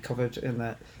we've already covered in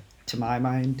that. To my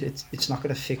mind, it's not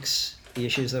going to fix the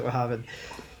issues that we're having.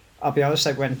 I'll be honest,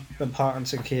 like when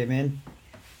Parkinson came in,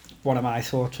 one of my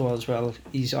thoughts was, well,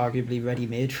 he's arguably ready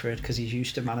made for it because he's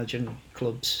used to managing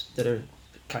clubs that are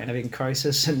kind of in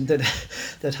crisis and that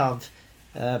have,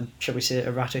 shall we say,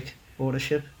 erratic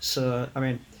ownership. So I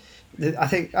mean, I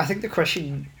think the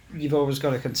question you've always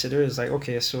got to consider is like,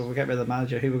 okay, so we'll get rid of the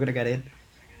manager, who we're going to get in?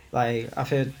 Like I've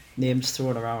heard names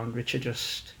thrown around, Richard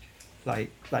just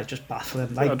just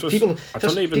baffling. Like people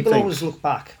always look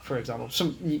back. For example,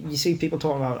 you see people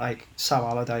talking about like Sam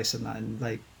Allardyce and that, and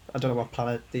like I don't know what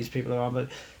planet these people are on, but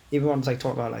everyone's like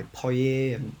talking about like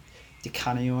Poirier and Di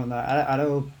Canio and that. I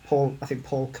know Paul. I think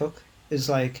Paul Cook is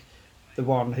like the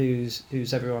one who's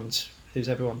everyone's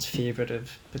favourite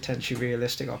of potentially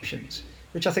realistic options,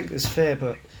 which I think is fair.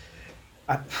 But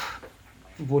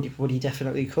would he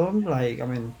definitely come? Like I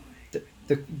mean.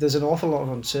 There's an awful lot of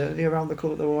uncertainty around the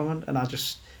club at the moment, and I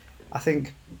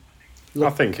think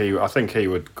he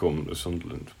would come to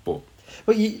Sunderland, but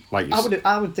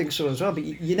I would think so as well. But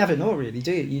you never know, really,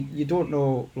 do you? You don't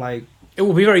know. Like it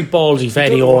would be very ballsy for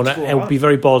any owner. It would be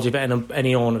very ballsy for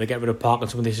any owner to get rid of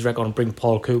Parkinson with this record and bring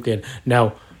Paul Cook in.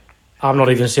 Now, I'm not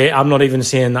even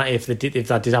saying that if that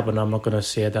did happen, I'm not going to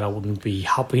say that I wouldn't be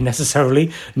happy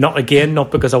necessarily. Not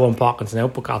because I want Parkinson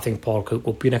out, but I think Paul Cook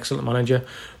would be an excellent manager,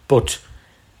 but.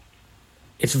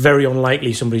 It's very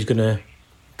unlikely somebody's gonna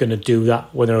do that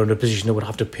when they're in a position that would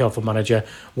have to pay off a manager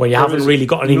when you haven't really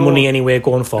got any money anywhere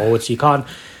going forward. So you can't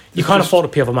afford to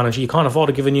pay off a manager. You can't afford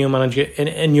to give a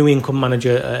new income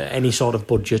manager any sort of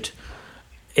budget.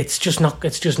 It's just not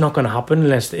going to happen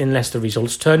unless the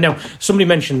results turn. Now somebody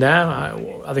mentioned there,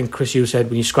 I think Chris, you said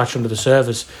when you scratch under the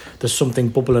surface, there's something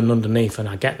bubbling underneath, and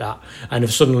I get that. And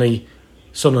if suddenly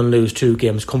Sunderland lose 2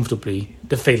 games comfortably,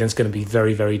 the feeling's going to be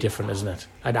very, very different, isn't it?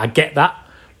 And I get that.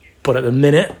 But at the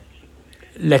minute,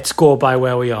 let's go by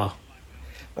where we are.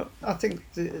 I think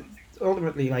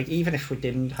ultimately, like even if we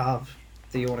didn't have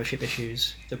the ownership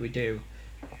issues that we do,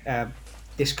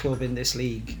 this club in this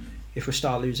league, if we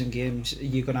start losing games,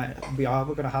 we're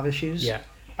gonna have issues. Yeah.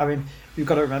 I mean, we've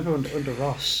got to remember under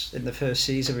Ross in the first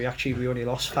season, we only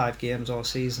lost 5 games all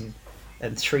season,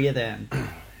 and 3 of them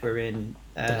were in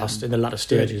the latter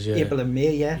stages. Yeah. April and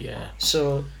May. Yeah. Yeah.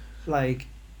 So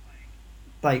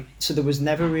so there was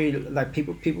never really like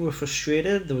people were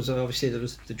frustrated. There was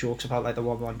the jokes about like the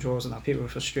 1-1 draws and that people were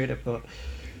frustrated, but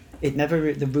it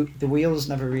never the wheels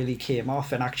never really came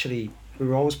off, and actually we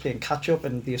were always playing catch up,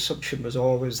 and the assumption was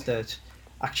always that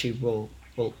actually we'll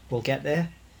get there.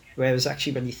 Whereas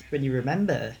actually when you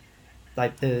remember,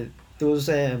 like those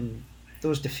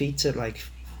defeats at like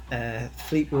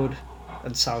Fleetwood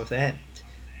and Southend,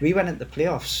 we went into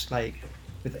playoffs like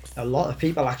with a lot of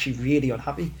people actually really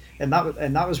unhappy, and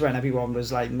that was when everyone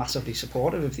was like massively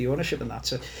supportive of the ownership and that.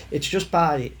 So it's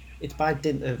by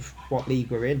dint of what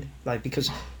league we're in, like, because,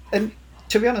 and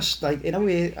to be honest, like in a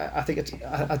way, I think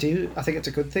it's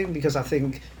a good thing, because I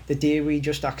think the day we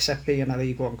just accept being a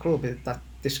League One club, that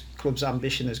this club's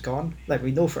ambition is gone. Like,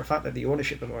 we know for a fact that the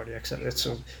ownership have already accepted it.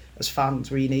 So as fans,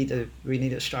 we need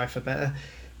to strive for better.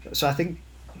 So I think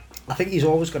he's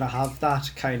always going to have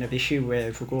that kind of issue where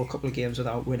if we go a couple of games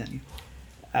without winning,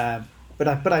 but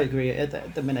I agree.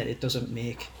 At the minute, it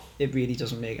really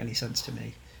doesn't make any sense to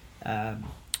me.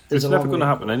 It's never going to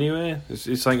happen anyway.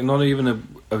 It's like not even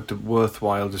a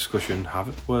worthwhile discussion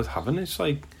worth having. It's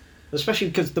like, especially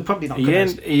because they're probably not. He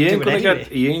ain't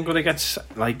going to get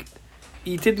like,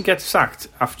 he didn't get sacked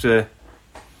after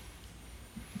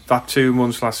that 2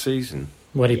 months last season.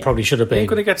 Well, he probably should have been. He ain't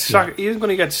going to get sacked. He isn't going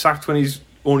to get sacked when he's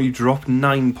only dropped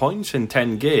 9 points in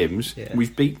 10 games. Yeah.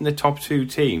 We've beaten the top 2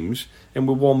 teams, and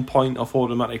we're 1 point off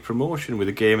automatic promotion with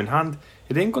a game in hand.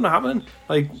 It ain't going to happen.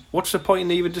 Like, what's the point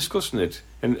in even discussing it?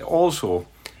 And also,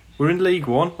 we're in League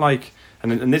One. Like,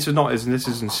 and this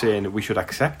isn't saying that we should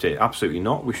accept it. Absolutely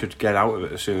not. We should get out of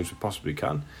it as soon as we possibly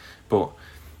can. But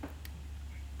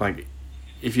like,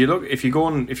 if you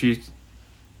want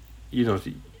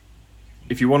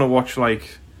to watch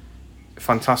like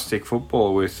fantastic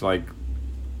football with like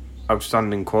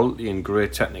outstanding quality and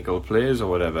great technical players or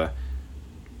whatever,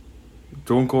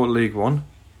 don't go to League One.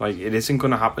 Like, it isn't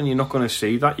going to happen. You're not going to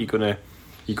see that. You're going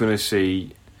to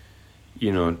see,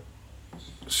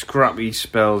 scrappy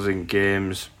spells in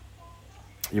games.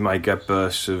 You might get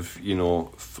bursts of,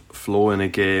 flow in a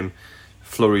game,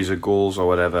 flurries of goals or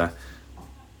whatever.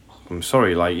 I'm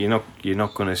sorry, like, you're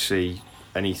not going to see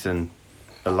anything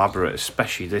elaborate,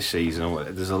 especially this season.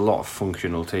 There's a lot of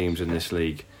functional teams in this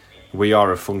league. We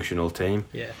are a functional team.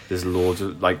 Yeah. There's loads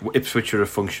of, like, Ipswich are a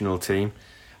functional team.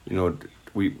 All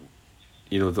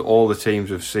the teams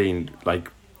we've seen,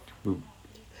 like,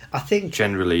 I think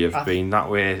generally have been that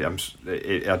way. I'm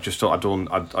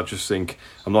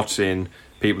not saying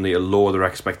people need to lower their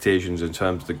expectations in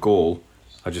terms of the goal.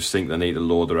 I just think they need to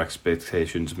lower their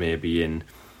expectations maybe in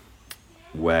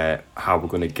how we're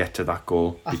going to get to that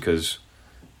goal, because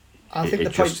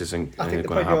it just isn't going to happen. I think the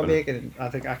point you're making, I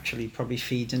think, actually probably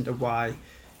feeds into why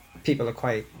people are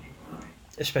quite,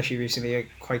 especially recently, are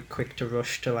quite quick to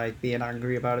rush to like being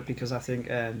angry about it, because I think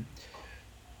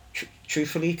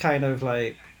truthfully, kind of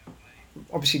like,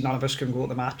 obviously none of us can go to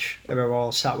the match, and we're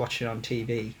all sat watching on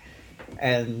TV,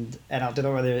 and I don't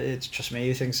know whether it's just me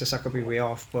who thinks this, I could be way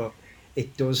off, but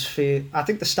it does feel, I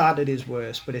think the standard is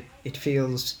worse, but it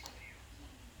feels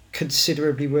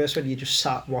considerably worse when you just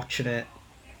sat watching it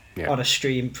on a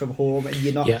stream from home, and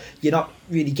you're not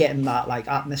really getting that like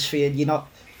atmosphere. You're not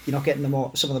getting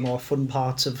some of the more fun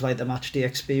parts of like the match day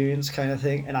experience kind of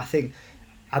thing. And I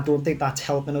don't think that's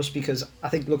helping us, because I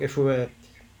think, look, if we were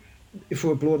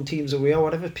blowing teams away or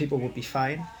whatever, people would be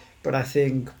fine. But I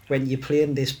think when you're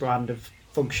playing this brand of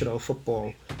functional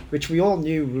football, which we all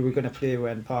knew we were going to play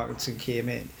when Parkinson came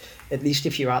in, at least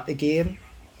if you're at the game,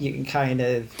 you can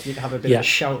you can have a bit of a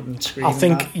shout and scream. I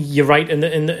think you're right.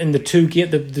 In the two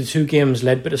games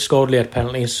led, but scored late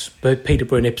penalties,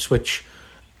 Peterborough and Ipswich.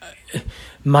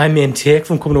 My main take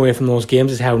from coming away from those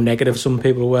games is how negative some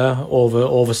people were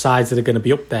over sides that are going to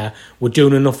be up there. We're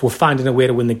doing enough. We're finding a way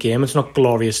to win the game. It's not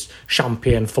glorious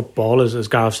champagne football, as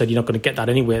Gareth said. You're not going to get that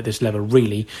anywhere at this level,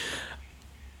 really.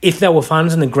 If there were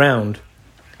fans in the ground,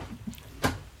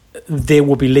 they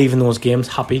would be leaving those games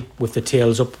happy with the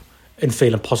tails up and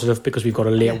feeling positive, because we've got a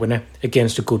late winner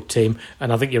against a good team.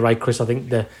 And I think you're right, Chris. I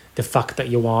think the fact that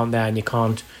you aren't there and you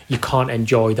can't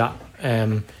enjoy that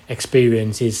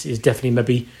experience is definitely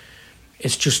maybe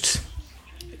it's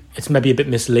maybe a bit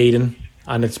misleading,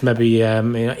 and it's maybe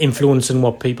influencing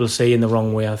what people see in the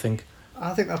wrong way. I think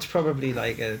that's probably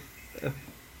like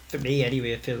for me anyway.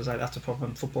 It feels like that's a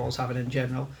problem football's having in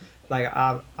general. Like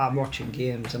I'm watching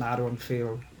games and I don't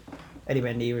feel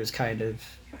anywhere near as kind of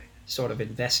sort of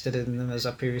invested in them as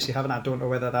I previously have, and I don't know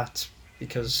whether that's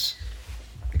because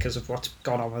of what's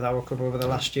gone on with our club over the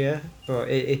last year, but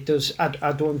it does.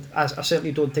 I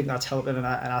certainly don't think that's helping, and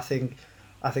I think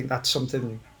that's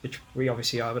something which we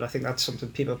obviously are, but I think that's something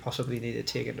people possibly need to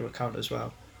take into account as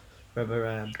well when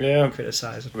we're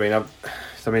criticising. I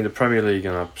mean the Premier League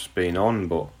and I've been on,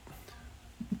 but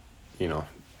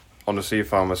honestly, I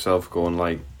found myself going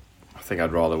like, I think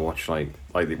I'd rather watch like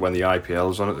when the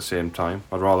IPL's on at the same time.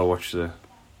 I'd rather watch the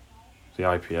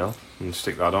IPL and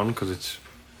stick that on because it's,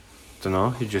 I don't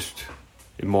know, it's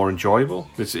more enjoyable.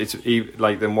 It's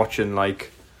like than watching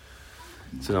like,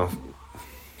 I don't know,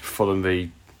 Fulham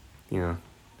v, Well,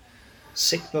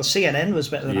 CNN was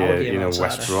better than our game.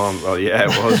 West Brom. Well, yeah,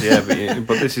 it was. Yeah,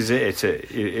 but this is it.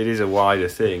 It is a wider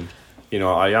thing.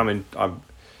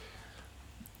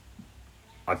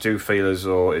 I do feel as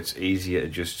though it's easier to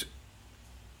just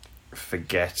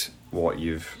forget what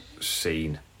you've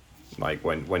seen. Like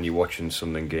when you're watching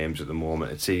Sunderland games at the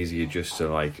moment, it's easier just to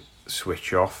like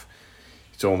switch off.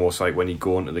 It's almost like when you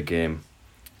go into the game,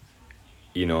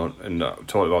 and I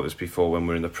talked about this before, when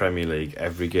we're in the Premier League,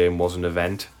 every game was an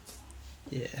event.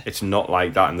 Yeah. It's not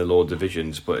like that in the lower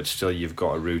divisions, but it's still, you've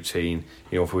got a routine.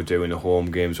 If we're doing the home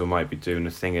games, we might be doing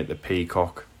a thing at the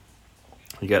Peacock.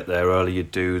 You get there early, you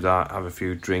do that, have a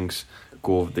few drinks,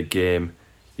 go over the game.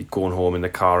 You're going home in the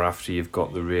car after, you've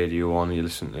got the radio on, you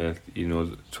listen to,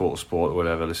 Total Sport or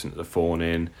whatever, listen to the phone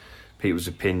in, people's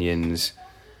opinions,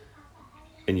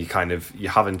 and you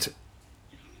haven't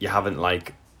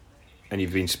like, and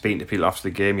you've been speaking to people after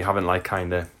the game, you haven't like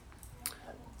kind of,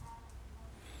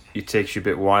 it takes you a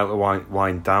bit while to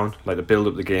wind down. Like the build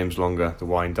up the game's longer, the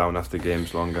wind down after the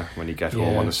game's longer when you get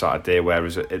home on a Saturday,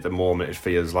 whereas at the moment it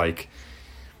feels like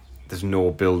there's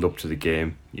no build up to the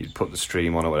game. You put the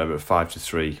stream on or whatever at 5 to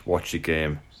 3, watch the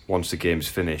game. Once the game's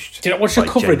finished, did you not watch the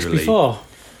coverage before?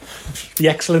 The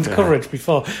excellent coverage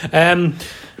before.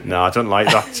 No, I don't like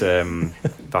that.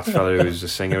 That fellow who's the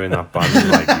singer in that band.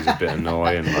 Like, he's a bit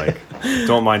annoying. Like,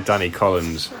 don't mind Danny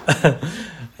Collins.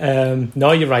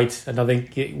 No, you're right, and I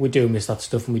think we do miss that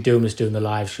stuff, and we do miss doing the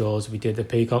live shows. We did the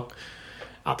Peacock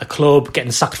at the club,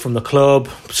 getting sacked from the club,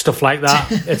 stuff like that.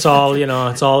 It's all,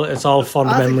 it's all fond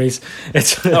memories.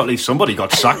 At least somebody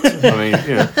got sacked. I mean,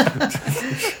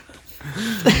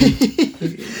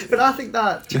 But I think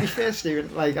that, to be fair,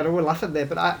 Stephen, like, I know we're laughing there,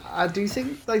 but I do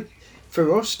think, like,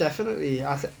 for us, definitely,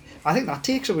 I think that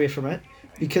takes away from it,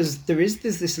 because there's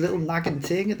this little nagging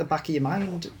thing at the back of your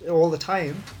mind all the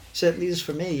time. Certainly is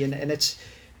for me, and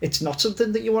it's not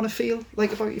something that you want to feel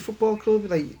like about your football club.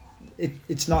 Like,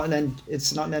 it's not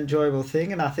an enjoyable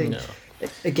thing, and I think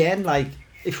again, like,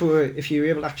 if you're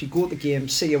able to actually go to the game,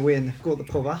 see a win, go to the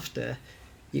pub after,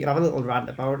 you can have a little rant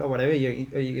about it or whatever. You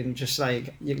can just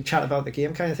like, you can chat about the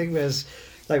game kind of thing. Whereas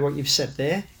like what you've said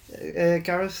there,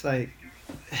 Gareth, like,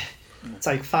 it's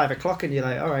like 5 o'clock and you're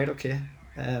like, all right, okay.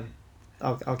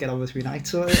 I'll get on with my night.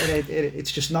 So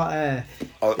it's just not.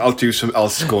 I'll do some. I'll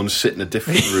go and sit in a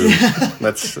different room.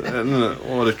 That's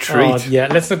what a treat. Oh, yeah,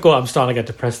 let's not go. I'm starting to get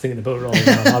depressed thinking about it all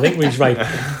now. I think we're right.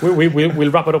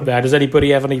 We'll wrap it up there. Does anybody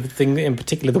have anything in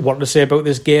particular they want to say about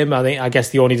this game? I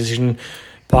guess the only decision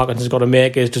Parkinson's got to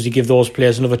make is, does he give those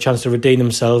players another chance to redeem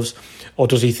themselves, or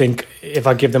does he think, if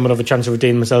I give them another chance to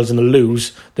redeem themselves and they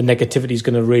lose, the negativity is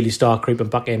going to really start creeping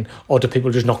back in? Or do people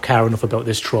just not care enough about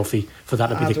this trophy for that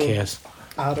to be the case?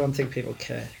 I don't think people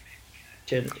care.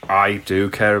 Generally. I do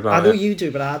care about it. I know you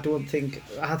do, but I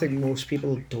think most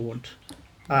people don't.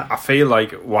 I feel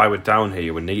like why we're down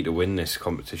here, we need to win this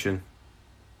competition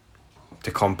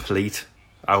to complete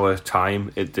our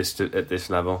time at this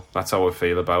level. That's how I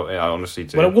feel about it. I honestly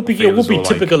do. Well, it would be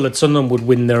typical that Sunderland would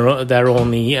win their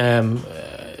only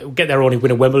get their only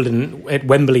win at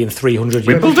Wembley in 300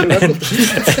 years.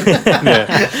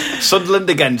 Yeah. Sunderland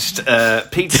against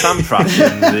Pete Sampras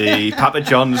in the Papa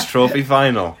John's Trophy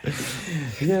final.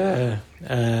 Yeah.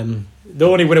 They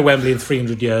only win at Wembley in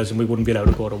 300 years, and we wouldn't be allowed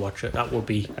to go to watch it. That would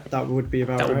be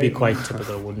quite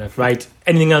typical, wouldn't it? Right.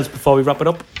 Anything else before we wrap it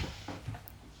up?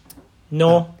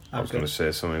 No. I was going to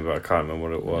say something, but I can't remember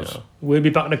what it was. No. We'll be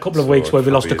back in a couple of weeks where we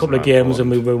lost a couple of games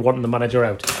and we were wanting the manager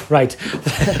out. Right.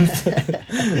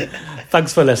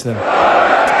 Thanks for listening.